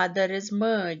 Mother is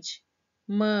merge.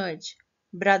 Merge.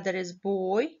 Brother is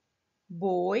boy.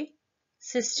 Boy.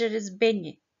 Sister is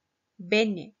benye.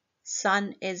 Benye.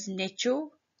 Son is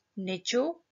necho.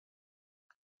 Necho.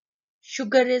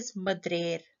 Sugar is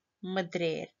madrer.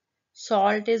 Madrer.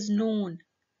 Salt is noon.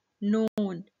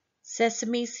 Noon.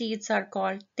 Sesame seeds are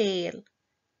called tail.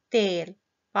 Tail.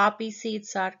 Poppy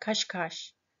seeds are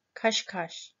khashkhash.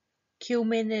 Khashkhash.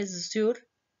 Cumin is zur.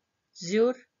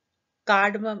 Zur.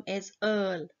 Cardamom is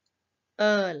earl.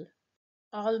 Earl.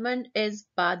 Almond is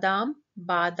badam.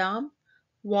 Badam.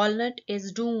 Walnut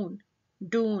is doon.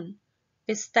 Doon.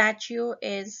 Pistachio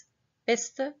is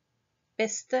pista.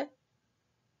 Pista.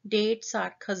 Dates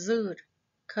are khazur.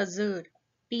 Khazur.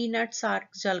 Peanuts are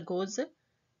jalgoz.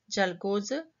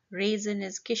 Jalgoz. Raisin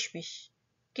is kishmish.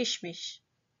 Kishmish.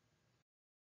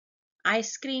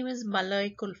 Ice cream is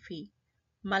malai kulfi.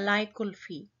 Malai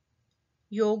kulfi.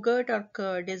 Yogurt or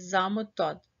curd is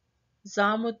zamutod.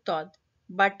 Zamutod.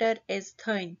 Butter is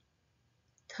thin.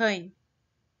 Thin.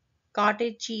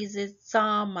 Cottage cheese is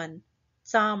tsaman.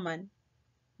 Tsaman.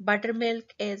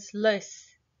 Buttermilk is lus.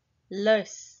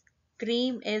 Lus.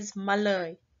 Cream is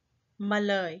malai.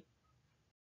 Malai.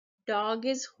 Dog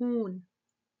is hoon.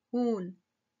 Hoon.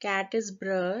 Cat is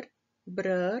brr.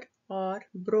 Brr or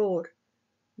bror.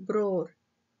 Bror.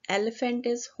 Elephant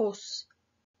is hos.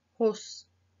 Hos.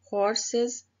 Horse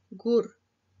is gur.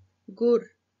 Gur.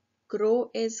 Crow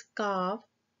is kav.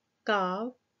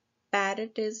 Kav.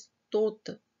 Parrot is tot.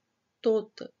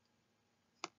 Tot.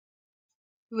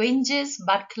 Winch is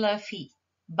barklafi.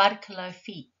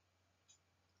 Barklafi.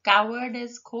 Coward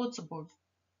is kotzbud.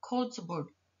 Kotzbud.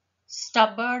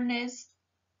 Stubborn is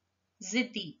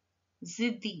ziddi.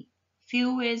 Ziddi.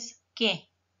 Few is ke.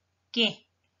 Ke.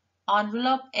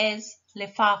 Envelope is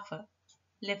lifafa.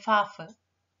 Lifafa.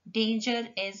 Danger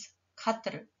is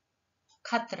khatr.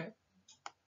 Khatr.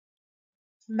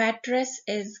 Mattress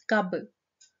is gab.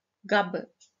 Gab.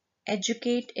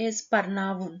 Educate is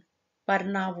parnavun.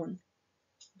 Parnavun.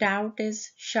 Doubt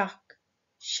is shak.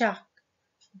 Shak.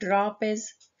 Drop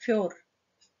is fjord.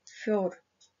 Fjord.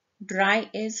 Dry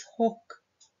is hook.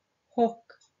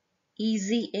 Hook.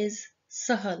 Easy is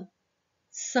sahal.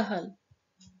 Sahal.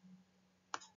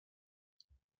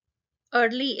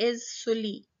 Early is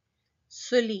suli.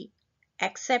 Suli.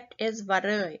 Accept is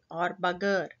varai or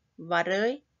bagar.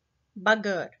 Varai.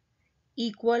 Bagar.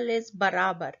 Equal is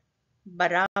barabar.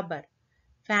 Barabar.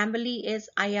 Family is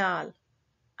ayal.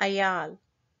 Ayal.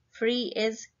 Free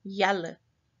is yal.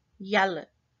 Yal.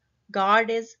 God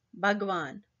is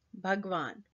Bhagwan.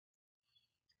 Bhagwan.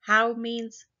 How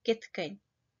means kitkan.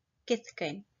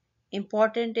 Kitkan.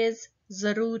 Important is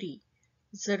zaruri.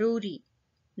 Zaruri.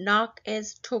 Knock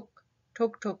is tuk.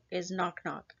 Tuk tuk is knock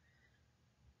knock.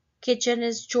 Kitchen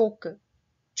is chok.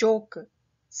 Chok.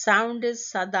 Sound is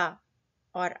sada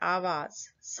or avaz.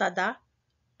 Sada.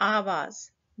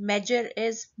 Avaz. Measure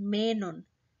is menun.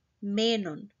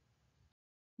 Menun.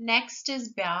 Next is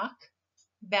byak.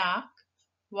 Byak.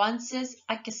 Once is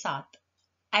akisat.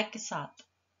 Akisat.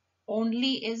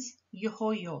 Only is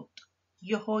Yehoyot.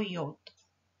 Yehoyot.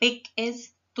 Pick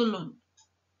is Tulun.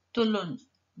 Tulun.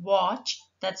 Watch,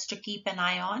 that's to keep an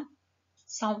eye on.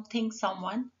 Something,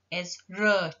 someone is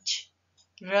Rurch.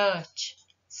 Rurch.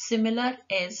 Similar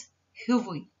is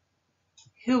Huvi.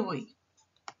 Huvi.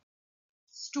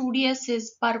 Studious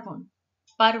is Parvun.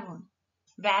 Parvun.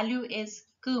 Value is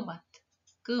Kumat.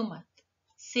 Kumat.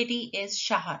 City is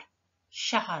Shahar.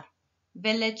 Shahar.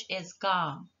 Village is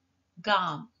Gam.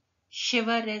 Gam.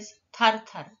 Shiver is thar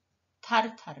thar.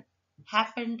 Thar thar.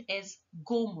 Happened is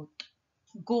gomut.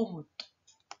 Gomut.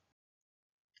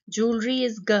 Jewelry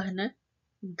is gahna.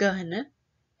 Gahna.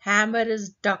 Hammer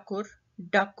is dakur.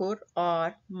 Dakur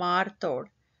or martod.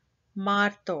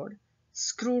 Martod.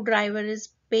 Screwdriver is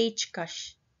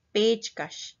pechkash.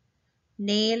 Pechkash.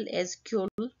 Nail is kyul.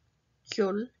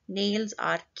 Kyul. Nails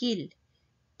are kil.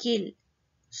 Kil.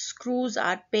 Screws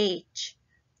are pech.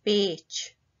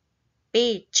 Pech.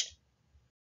 Pech.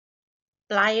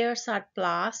 Pliers are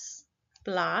plas.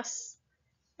 Plas.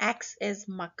 Axe is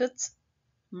makats.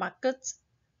 Makats.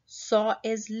 Saw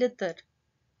is lither.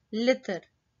 Lither.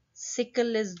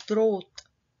 Sickle is droth.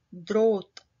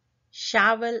 Droth.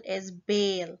 Shovel is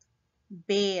bale.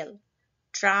 Bale.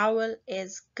 Trowel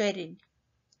is karin.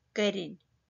 Karin.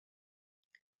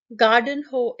 Garden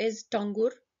hoe is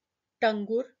tangur.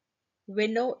 Tangur.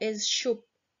 Winnow is shup.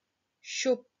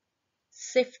 Shup.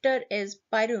 Sifter is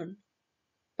parun.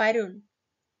 Parun.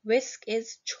 Whisk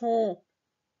is chomp.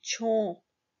 Chomp.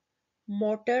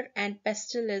 Mortar and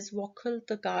pestle is wakul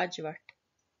the gajwat.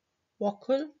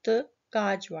 Wakul the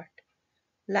gajwat.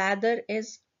 Lather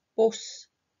is pus.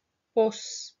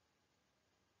 Pus.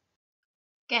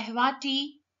 Kahwa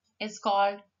tea is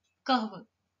called kahwa.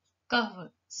 Kahwa.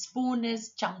 Spoon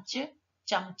is chamcha.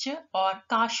 Chamcha or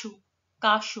kashu.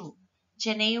 Kashu.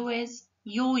 Janeo is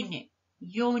yone.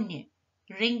 Yone.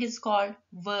 Ring is called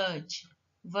verge.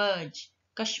 Verge.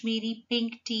 Kashmiri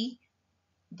pink tea,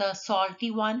 the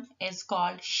salty one, is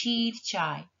called sheer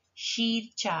chai. Sheer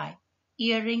chai.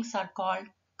 Earrings are called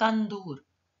kandur.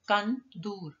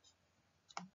 Kandur.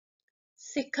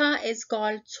 Sikha is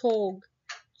called chog.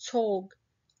 Chog.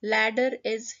 Ladder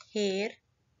is hair.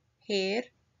 Hair.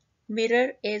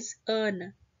 Mirror is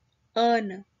urn.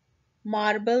 Urn.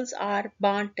 Marbles are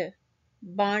bant.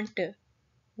 Bant.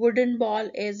 Wooden ball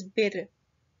is bir.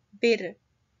 Bir.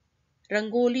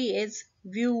 Rangoli is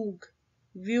vyug.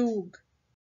 Vyug.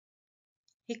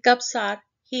 Hiccups are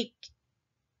hic.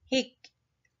 Hic.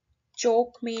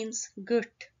 Choke means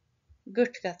gut.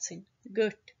 Gut gatsin.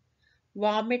 Gut.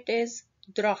 Vomit is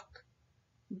drak.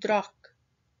 Drak.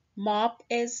 Mop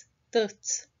is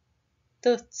tuts.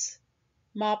 Tuts.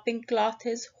 Mopping cloth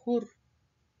is hur.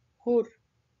 Hur.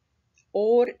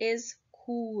 Or is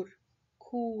khur.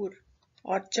 Khur.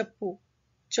 Or chappu.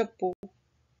 Chappu.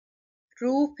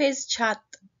 Roof is chat.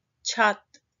 Chat.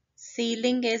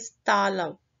 Ceiling is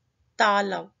talav.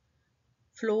 Talav.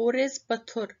 Floor is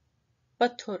pathur.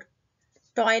 Pathur.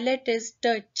 Toilet is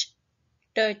touch.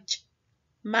 Touch.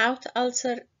 Mouth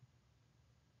ulcer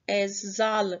is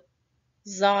zal.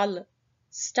 Zal.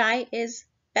 Sty is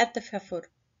petfefur.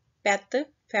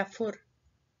 Petfefur.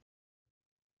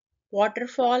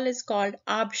 Waterfall is called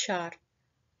abshar.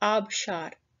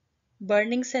 Abshar.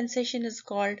 Burning sensation is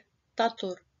called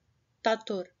tatur.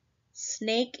 Tatur.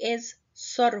 Snake is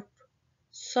sarup.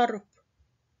 Sarup.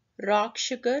 Rock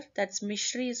sugar, that's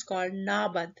mishri, is called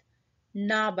nabad.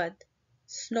 Nabad.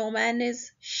 Snowman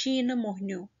is sheen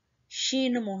mohnu.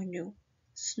 Sheen mohnu.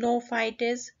 Snow fight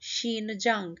is sheen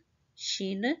jang.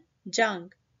 Sheen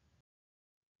jang.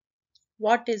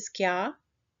 What is kya?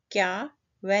 Kya.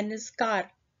 When is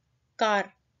kar?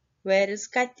 Kar. Where is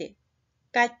kate?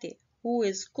 Kate. Who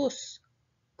is kus?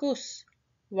 Kus.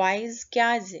 Why is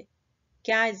kyaze?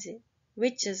 Kyaze.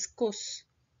 Which is kus?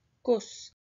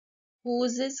 Kus.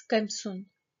 Whose is kamsun?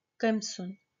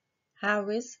 Kamsun. How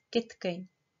is kitkain?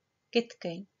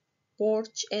 Kitkain.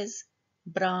 Porch is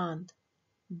brand.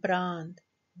 Brand.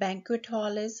 Banquet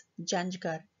hall is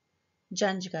janjgar.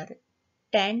 Janjgar.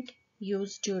 Tent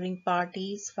used during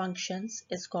parties, functions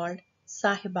is called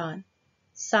sahiban.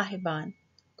 Sahiban.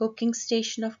 Cooking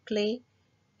station of clay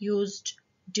used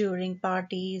during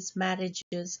parties,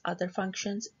 marriages, other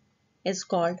functions is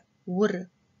called wur.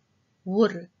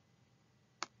 Wur.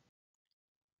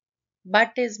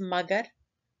 But is magar.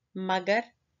 Magar.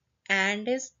 And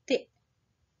is ti.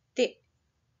 Ti.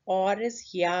 Or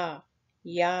is ya.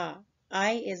 Ya.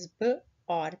 I is b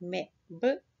or me.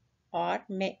 B or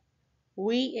me.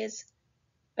 We is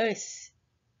us.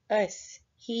 Us.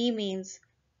 He means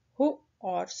who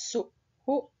or su.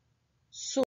 Who,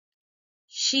 su.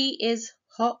 She is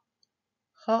ha.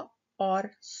 Ha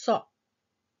or so.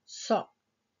 So.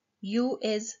 You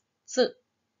is ts.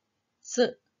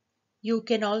 Ts. You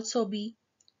can also be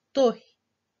toh.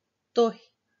 Toh.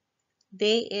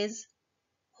 They is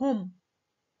hum.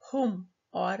 Hum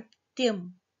or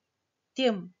tim.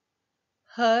 Tim.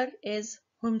 Her is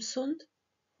humsund.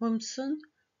 Humsund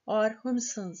or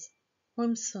humsuns.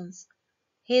 Humsuns.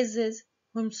 His is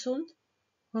humsund.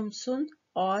 Humsund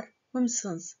or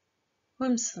humsuns.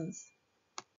 Humsuns.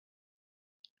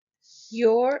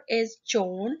 Your is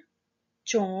John.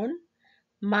 chon.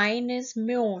 Mine is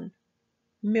myon.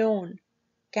 Myon.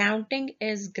 Counting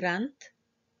is granth.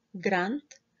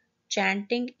 Granth.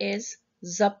 Chanting is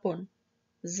zapun.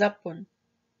 Zapun.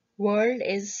 World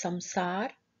is samsar.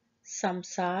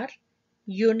 Samsar.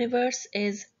 Universe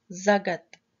is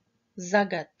zagat.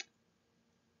 Zagat.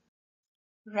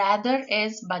 Rather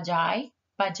is bajai.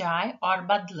 Bajai or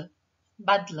badl.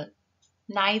 Badl.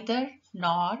 Neither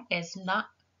nor is na.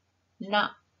 Na.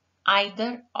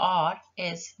 Either or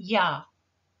is ya.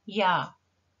 Ya.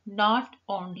 Not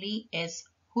only is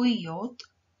huyot.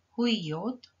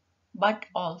 Huyot. But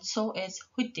also is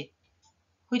hutik.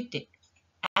 Hutik.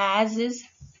 As is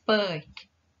pert.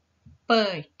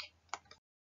 Pert.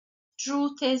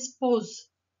 Truth is pose.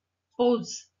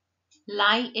 Pose.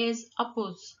 Lie is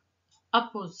oppose.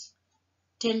 Oppose.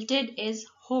 Tilted is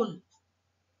whole.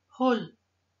 Whole.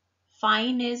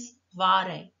 Fine is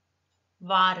vare.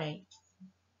 Vare.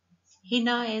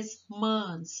 Hina is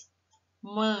merns.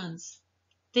 Merns.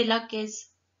 Tilak is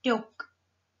tuk.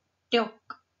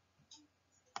 Tuk.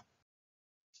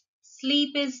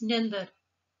 Sleep is nindar.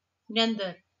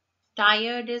 Nindar.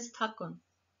 Tired is thakun.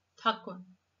 Thakun.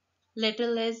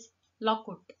 Little is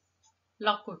lokut.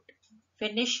 Lokut.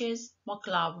 Finish is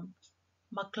maklaun.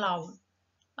 Maklaun.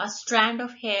 A strand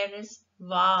of hair is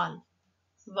val.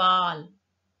 Val.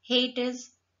 Hate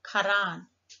is kharan.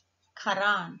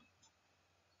 Kharan.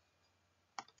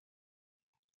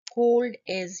 Cold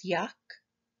is yak.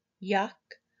 Yak.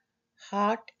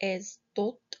 Heart is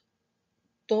tot.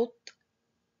 Tot.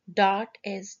 Dart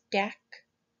is tack.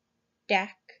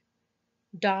 Tack.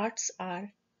 Darts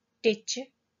are titch.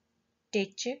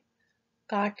 Titch.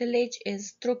 Cartilage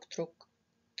is truk truk.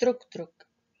 Truk truk.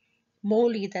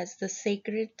 Moli, that's the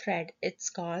sacred thread. It's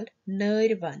called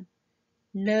nirvan.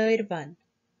 Nirvan.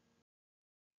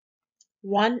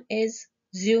 One is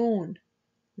zune.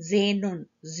 Zenun.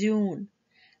 Zune.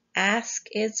 Ask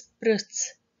is prutz.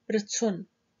 Prutzun.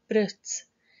 Prutz.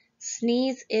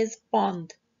 Sneeze is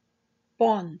pond.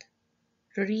 Pond.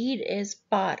 Read is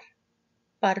par.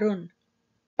 Parun.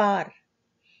 Par.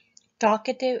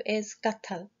 Talkative is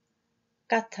kathal.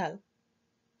 Kathal.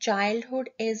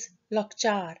 Childhood is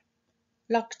lokchar.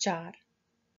 Lokchar.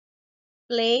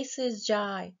 Place is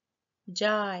jai.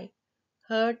 Jai.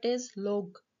 Hurt is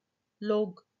log.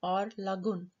 Log or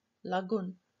lagun.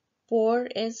 Lagun. Poor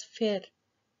is fir.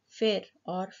 Fir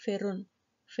or firun.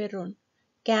 Firun.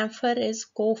 Camphor is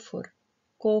kofur.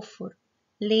 Kofur.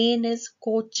 Lane is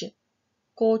coach.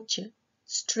 Coach.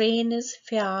 Strain is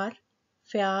fyar.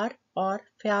 Fyar or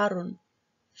fyarun.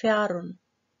 Fyarun.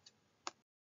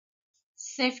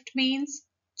 Sift means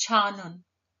chanun.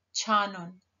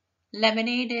 Chanun.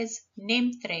 Lemonade is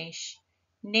nimthresh.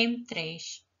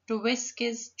 Nimthresh. To whisk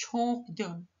is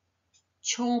chompdun.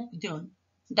 Chompdun.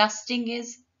 Dusting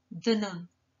is dunun.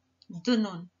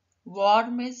 Dunun.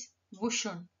 Warm is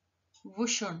vushun.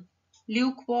 Vushun.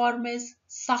 Lukewarm is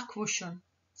sakvushun.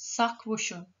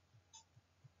 Sakvushun.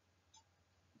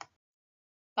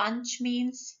 Punch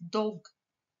means dog.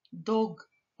 Dog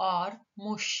or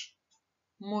mush.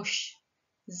 Mush.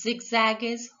 Zigzag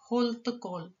is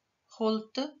hultukol.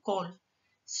 Hultukol.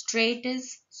 Straight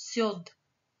is syud.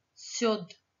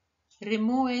 Syud.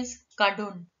 Remove is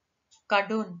kadun.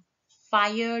 Kadun.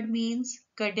 Fired means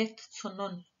kadith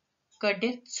sunun.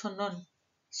 Kadith sunun.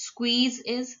 Squeeze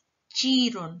is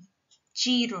chirun.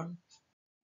 Chirun.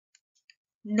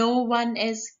 No one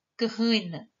is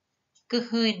kuhun.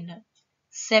 Kuhun.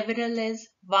 Several is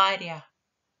varya.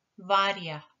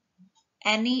 Varya.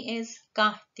 Any is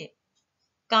kahte.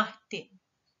 Kahte.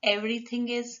 Everything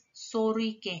is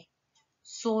sori ke.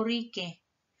 Sori ke.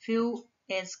 Few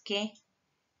is ke.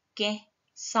 Ke.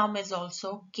 Some is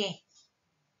also ke.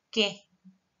 Ke.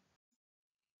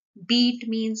 Beat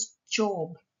means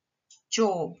job.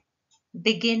 Job.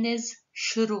 Begin is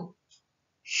shuru.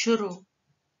 Shuru.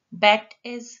 Bet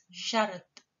is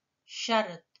sharat.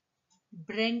 Sharat.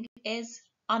 Bring is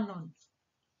anun.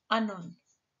 Anun.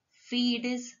 Feed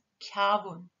is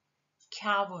khyavun.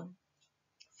 Khyavun.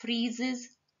 Freeze is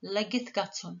legit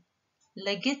gatsun.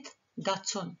 Legit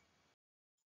gatsun.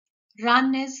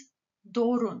 Run is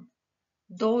dorun.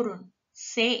 Dorun.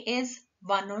 Say is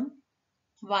vanun.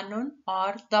 Vanun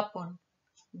or dapun.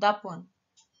 Dapun.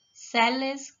 Sell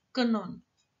is kunun.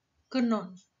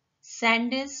 Kunun.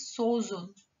 Send is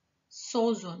sozun.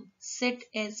 Sozun. Sit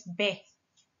is be.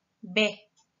 Be.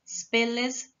 Spill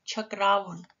is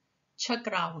chakravun.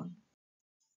 Chakravun.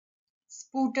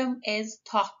 Sputum is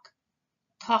thok.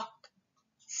 Thok.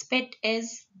 Spit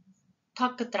is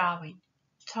thakatravin.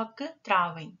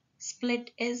 Thakatravin.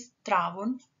 Split is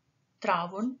travun.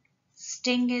 Travun.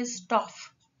 Sting is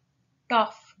tough.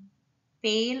 Tough.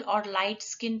 Pale or light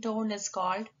skin tone is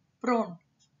called prone.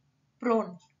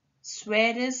 Prone.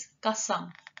 Swear is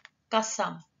kasam.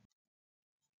 Kasam.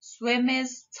 Swim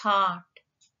is thart.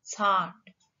 Thart.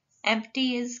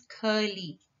 Empty is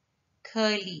curly.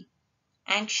 Curly.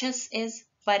 Anxious is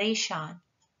pareshan.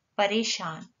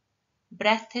 Pareshan.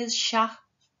 Breath is shah.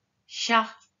 Shah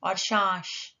or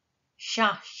shash.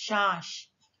 Shah. Shash.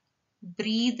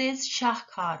 Breathe is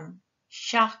shahkarun.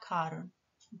 Shahkarun.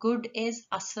 Good is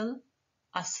asal.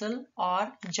 Asal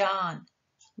or Jan.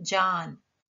 Jan.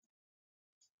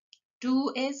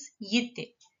 Two is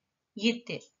yite.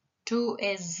 Yite. Two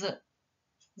is z.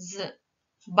 Z.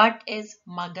 But is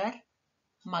magar.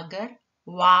 Magar.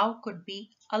 Wow could be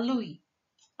alui.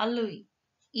 Alui.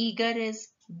 Eager is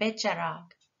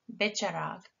becharag.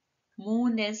 Becharag.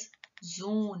 Moon is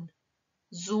zoon.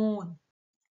 Zoon.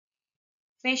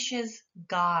 Fish is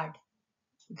guard.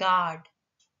 Guard.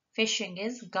 Fishing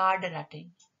is guard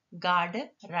rutting. Guard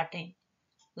rutting.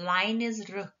 Line is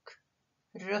ruk.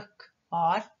 Ruk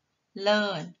or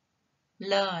learn.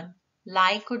 Learn.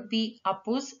 Lie could be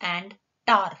apus and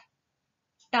tar.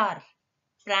 Tar.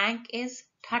 Prank is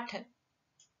that.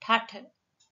 That.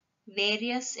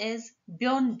 Various is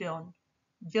byon byon.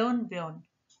 Byon byon.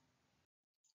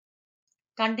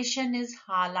 Condition is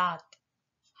halat.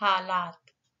 Halat.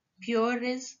 Pure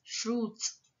is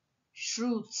shroots.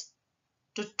 Shroots.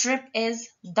 To trip is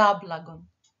dab lagun.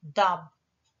 Dab.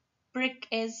 Prick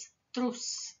is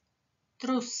trus.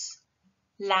 Trus.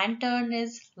 Lantern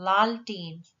is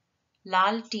lalteen.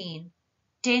 Lalteen.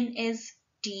 Tin is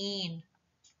teen.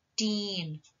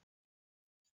 Teen.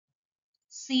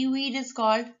 Seaweed is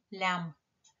called lamb.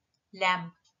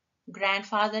 Lamb.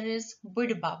 Grandfather is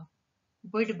budbab.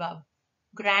 Budbab.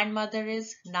 Grandmother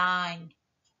is nine.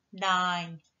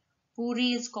 Nine.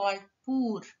 Puri is called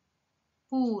poor.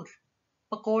 Poor.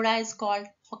 Pakoda is called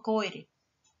pakoire.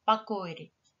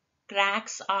 Pakoire.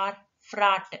 Cracks are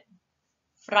frat.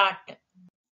 Frat.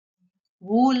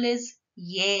 Wool is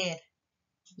year.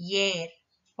 Year.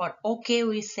 For okay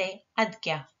we say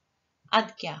adkya.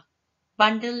 Adkya.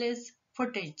 Bundle is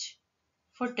footage.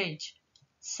 Footage.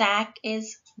 Sack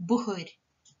is buhur.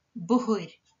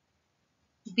 Buhur.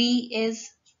 Bee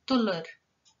is tulur.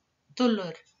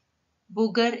 Tulur.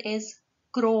 Booger is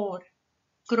crore.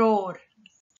 Crore.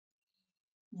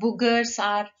 Boogers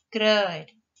are crud.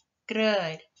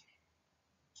 Crud.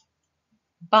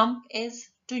 Bump is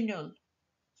tunnel.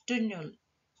 Tunnel.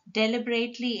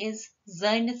 Deliberately is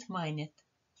zenith mineth.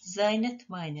 Zenith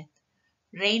mineth.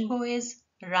 Rainbow is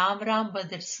Ram Ram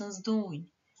Badarsans Doon.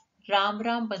 Ram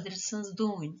Ram Badarsans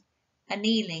Doon.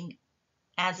 Annealing,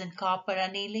 as in copper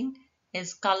annealing,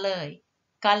 is Kalai.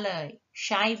 Kalai.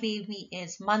 Shy baby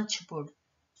is Manchbud.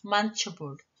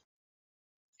 Manchbud.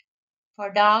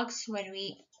 For dogs, when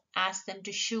we ask them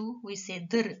to shoo, we say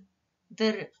dir.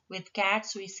 Dir. With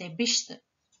cats, we say bisht.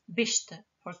 Bisht.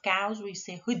 For cows, we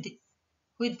say hud.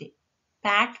 Hud.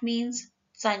 Pat means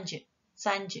sanj.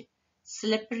 Sanj.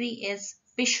 Slippery is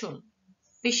pishul.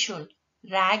 Pishul.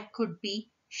 Rag could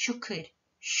be shukir.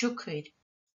 Shukir.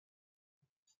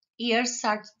 Ear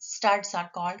studs are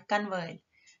called convert.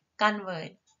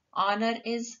 Convert. Honor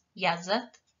is yazat.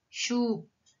 Shub.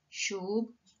 Shub.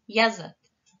 Yazat.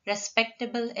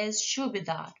 Respectable is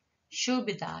shubidar.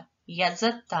 Shubidar.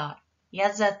 Yazattar.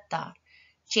 Yazattar.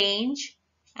 Change,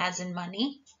 as in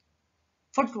money.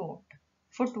 Footvote.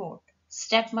 Footvote.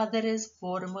 Stepmother is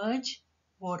vormerge.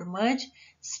 Vormerge.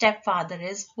 Stepfather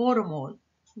is vormol.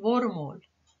 Vormol.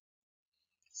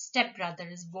 Stepbrother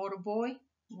is vorboy.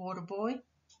 Vorboy.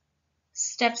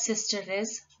 Stepsister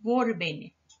is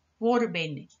vorbene.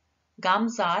 Vorbene.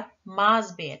 Gums are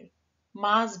masber.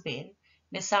 Masber.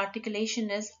 Misarticulation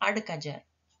is adkajar.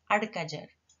 Adkajar.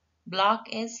 Block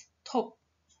is thop.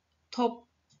 Thop.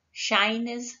 Shine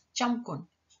is chamkun.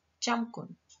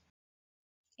 Chamkun.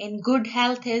 In good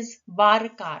health is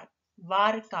varkar.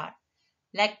 Varkar.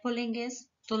 Leg pulling is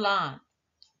tulan.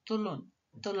 Tulun.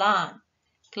 Tulan.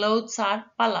 Clothes are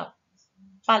palav.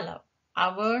 Palav.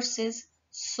 Hours is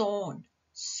son.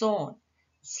 Son.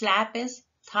 Slap is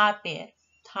thaper.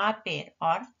 Thaper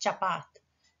or chapat.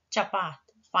 Chapat.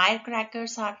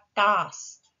 Firecrackers are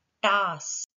tas.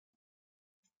 Tas.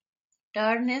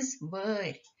 Turn is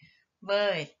ver.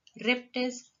 Ver. Ripped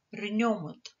is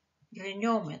rinomut.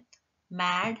 Rinomut.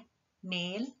 Mad,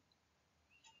 male,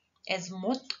 is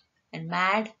mut, and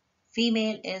mad,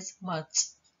 female, is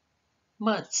muts.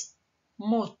 Muts.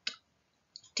 Mut.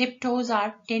 Tiptoes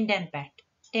are tindenpet.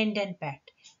 Tindenpet.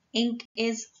 Ink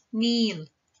is meal.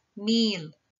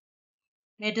 Meal.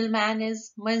 Middleman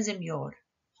is manzimyor.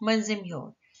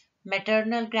 Manzimyor.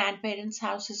 Maternal grandparents'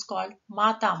 house is called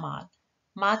Matamal.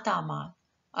 Matamal.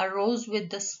 A rose with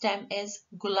the stem is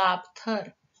gulab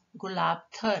thar, gulab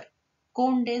thar.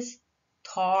 Kund is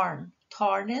thorn,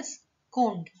 thorn is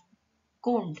kund,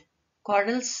 kund.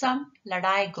 Quarrelsome,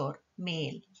 ladaigor,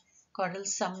 male.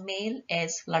 Quarrelsome male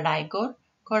is ladaigor,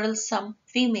 quarrelsome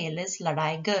female is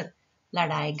ladaigar,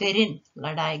 ladaigarin,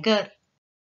 ladaigar.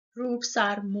 Roots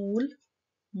are mool,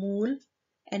 mool.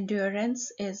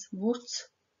 Endurance is woods,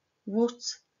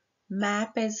 woods.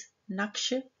 Map is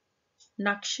naksh,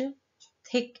 naksh.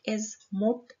 Thick is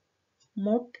mot,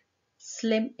 mot.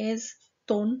 Slim is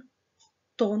ton,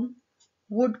 ton.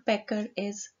 Woodpecker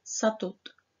is satut,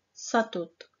 satut.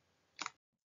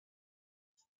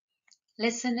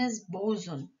 Listen is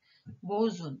bosun,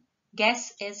 bosun.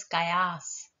 Guess is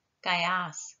kayas,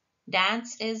 kayas.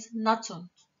 Dance is natsun,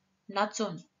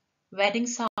 natsun. Wedding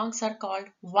songs are called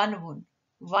vanvun,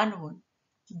 vanvun.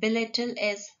 Belittle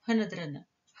is hunadran,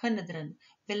 hunadran.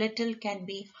 Belittle can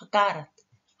be hakarat,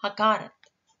 hakarat.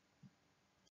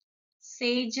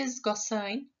 Sage is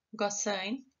gosain,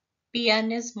 gosain.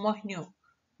 Pian is mohnu,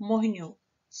 mohnu.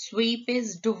 Sweep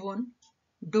is duvun,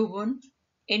 duvun.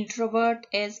 Introvert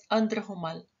is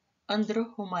andrahumal,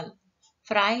 andrahumal.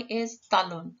 Fry is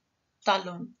talun,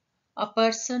 talun. A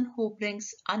person who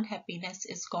brings unhappiness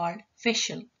is called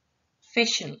fishel,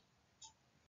 fishel.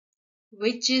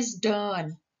 Which is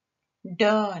dern,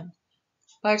 dern.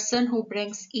 Person who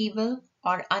brings evil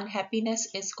or unhappiness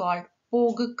is called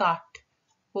pogkat,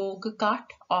 pogkat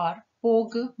or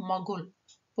pogmagul,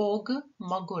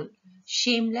 pogmagul.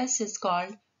 Shameless is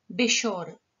called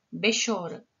bishor,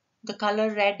 bishor. The color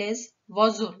red is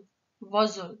vazul,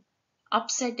 vazul.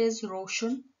 Upset is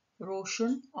roshan,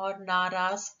 roshan or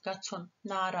naraz gatsun,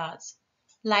 naraz.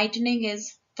 Lightning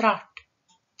is trat,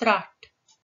 trat.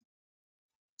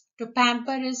 To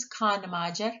pamper is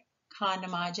khanamajar,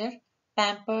 khanamajar.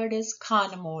 Pampered is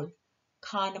khanamol,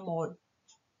 khanamol.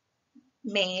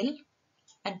 Male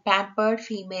and pampered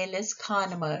female is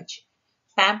khanamaj.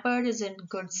 Pampered is in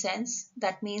good sense,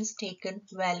 that means taken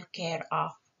well care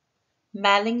of.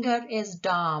 Malinger is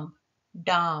dam,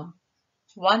 dam.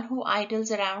 One who idles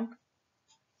around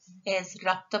is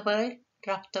raptabar,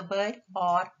 raptabar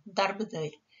or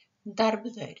darbadar,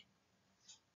 darbadar.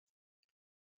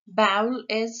 Bowl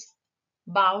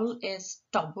is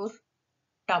tabur,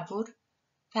 tabur.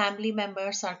 Family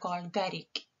members are called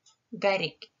garik,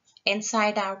 garik.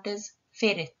 Inside out is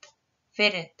firit,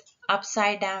 firit.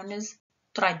 Upside down is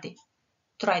trade,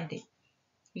 trade.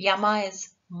 Yama is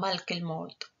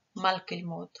malkilmot,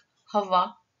 malkilmot.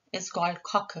 Hawa is called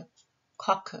khakh,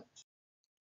 khakh.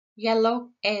 Yellow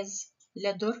is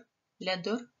ledur,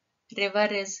 ledur.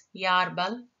 River is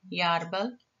yarbal,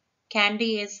 yarbal.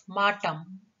 Candy is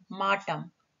matam,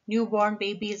 matam. Newborn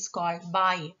baby is called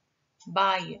bai,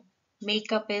 bai.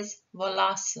 Makeup is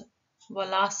volas,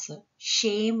 volas.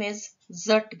 Shame is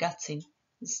zurtgatzing,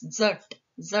 zurt,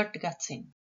 zurtgatzing.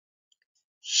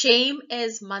 Shame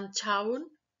is manchaun,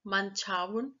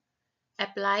 manchaun.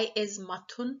 Apply is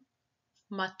mathun,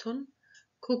 mathun.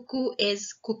 Cuckoo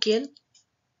is kukil,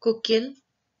 kukil.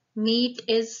 Meat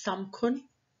is samkhun,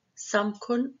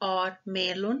 samkhun or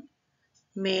melun,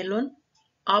 melun.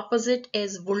 Opposite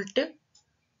is vult,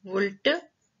 vult.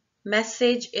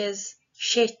 Message is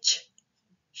shich,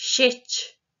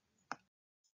 shich.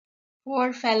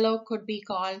 Poor fellow could be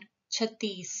called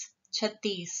chatis,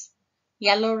 chatis.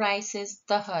 Yellow rice is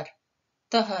tahar,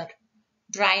 tahar.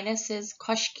 Dryness is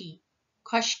khashki,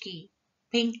 khashki.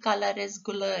 Pink color is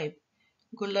gulab,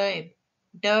 gulab.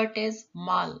 Dirt is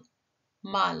mal,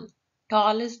 mal.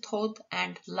 Tall is thod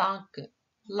and lank,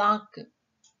 lank.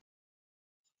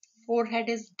 Forehead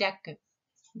is deck,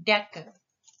 deck.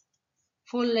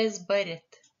 Full is barit,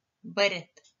 barit.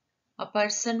 A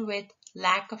person with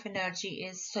lack of energy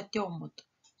is satyomut,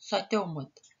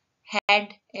 satyomut.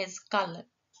 Head is kal,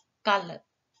 kal.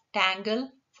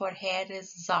 Tangle for hair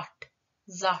is zat,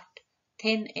 zat.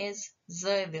 Thin is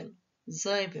zervil,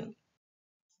 zervil.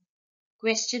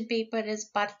 Question paper is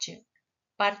parche,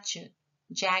 parche.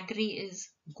 Jaggery is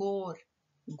gore,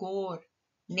 gore.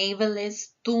 Navel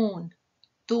is toon,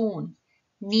 toon.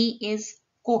 Knee is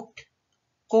coat,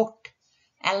 coat.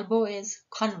 Elbow is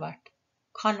convert,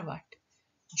 convert.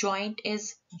 Joint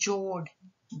is jod,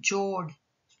 jod.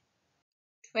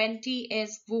 20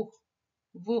 is wuh,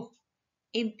 wuh.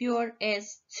 Impure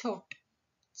is chot,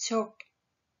 chot.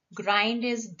 Grind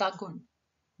is dagun,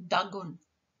 dagun.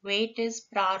 Weight is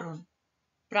prarun,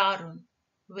 prarun.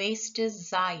 Waist is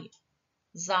zai,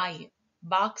 zai.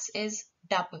 Box is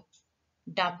dub,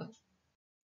 dub.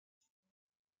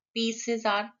 Pieces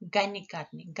are gani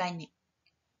karni, gani.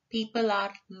 People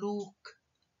are luke,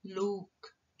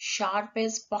 luke. Sharp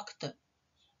is pokta,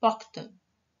 pokta.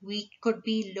 Weak could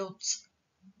be lutz,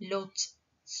 Lots.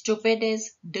 Stupid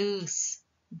is dus.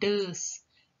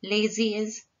 Lazy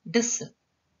is dis.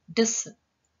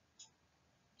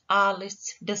 All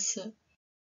is dis.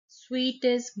 Sweet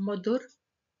is mudur.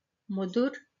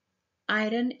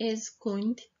 Iron is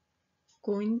kuind.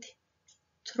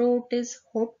 Throat is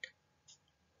hot.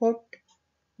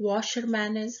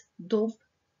 Washerman is dob.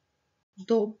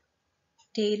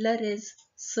 Tailor is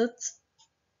suts.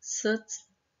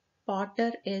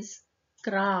 Potter is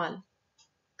kral.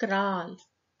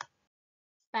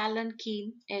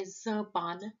 Palanquin is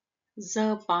zerban.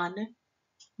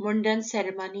 Mundan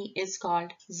ceremony is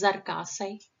called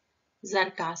zarkasai.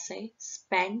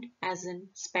 Spend as in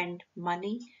spend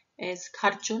money is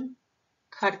kharchun.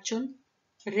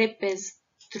 Rip is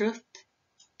truth.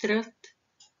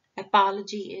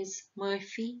 Apology is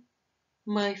Murphy.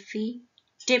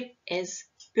 Tip is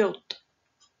pyot.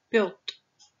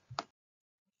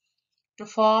 To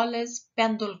fall is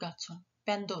pendul.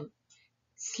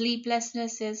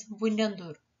 Sleeplessness is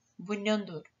Vinyandur.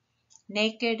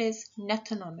 Naked is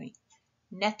Nethanoni.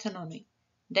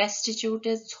 Destitute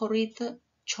is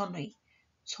Chonoi.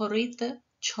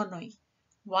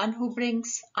 One who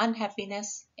brings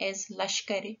unhappiness is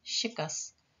Lashkari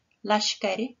Shikas.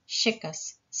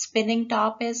 Spinning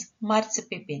top is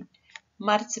Marsipipin.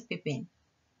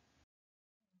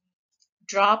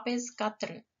 Drop is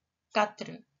Katr.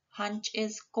 Hunch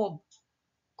is Kob.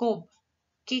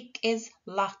 Kick is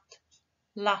Lath.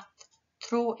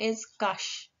 Throw is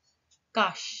Kash.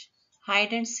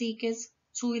 Hide and seek is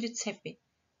Tsuiritsepe.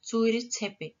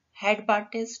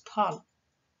 Headbutt is Tall.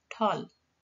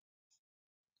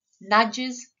 Nudge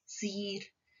is Zir.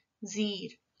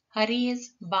 Hurry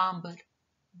is Bamber.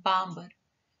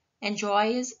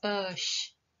 Enjoy is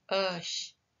Ursh.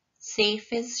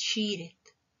 Safe is Sheerith.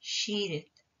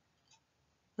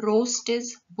 Roast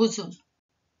is Buzun.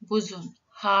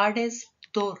 Hard is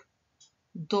Dor.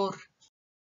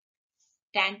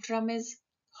 Tantrum is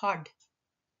Hod.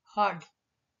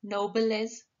 Noble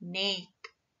is Naik.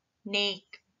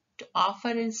 To offer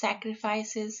in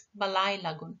sacrifice is Balai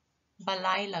Lagun.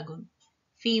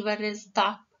 Fever is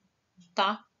Tap.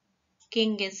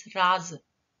 King is Raz.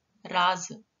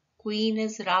 Queen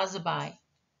is Razbai.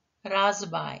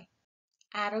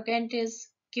 Arrogant is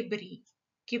Kibri.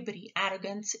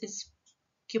 Arrogance is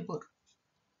Kibur.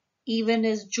 Even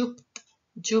is Jupt.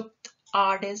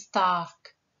 Odd is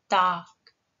Tak.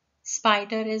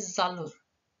 Spider is Zalur.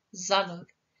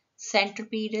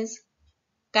 Centipede is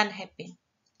Kanhepin.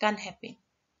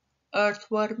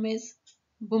 Earthworm is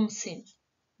Bumsin.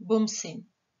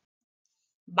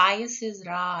 Bias is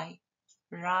Rai.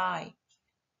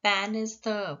 Pan is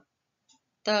Thurb.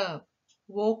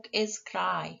 Woke is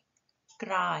Cry.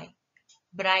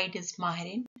 Bride is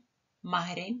Mahirin.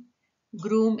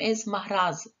 Groom is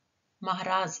Mahraz.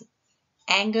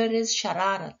 Anger is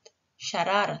Shararat.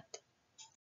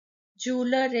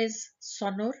 Jeweler is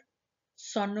Sonur.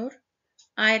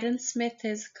 Ironsmith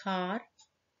is Khar.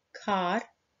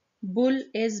 Bull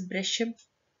is Breshib.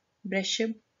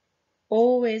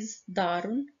 O is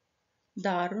Darun.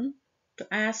 To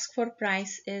ask for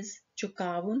price is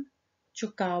Chukavun.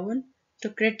 To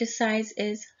criticize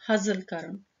is Huzzle.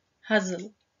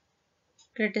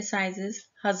 Criticizes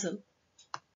Huzzle.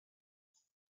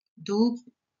 Dhoop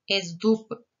is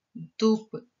Dhoop.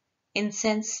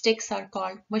 Incense sticks are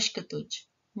called Mushkutuj.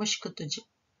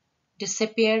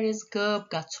 Disappear is Gerb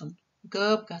Gatsun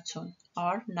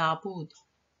or Nabud.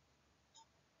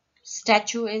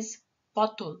 Statue is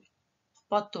Potul.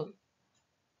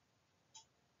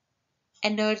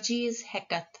 Energy is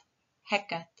Hekat.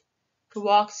 To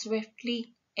walk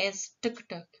swiftly is Tuk.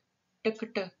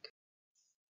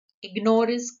 Ignore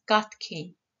is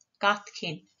Kathkin.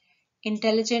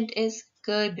 Intelligent is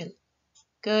Gerbil.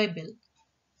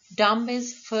 Dumb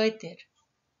is Fertir.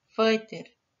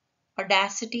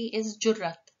 Audacity is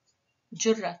Jurrat.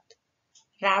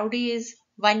 Rowdy is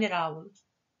Vanravel.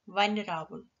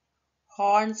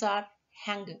 Horns are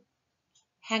Hanger.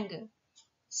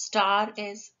 Star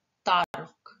is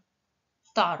Taruk.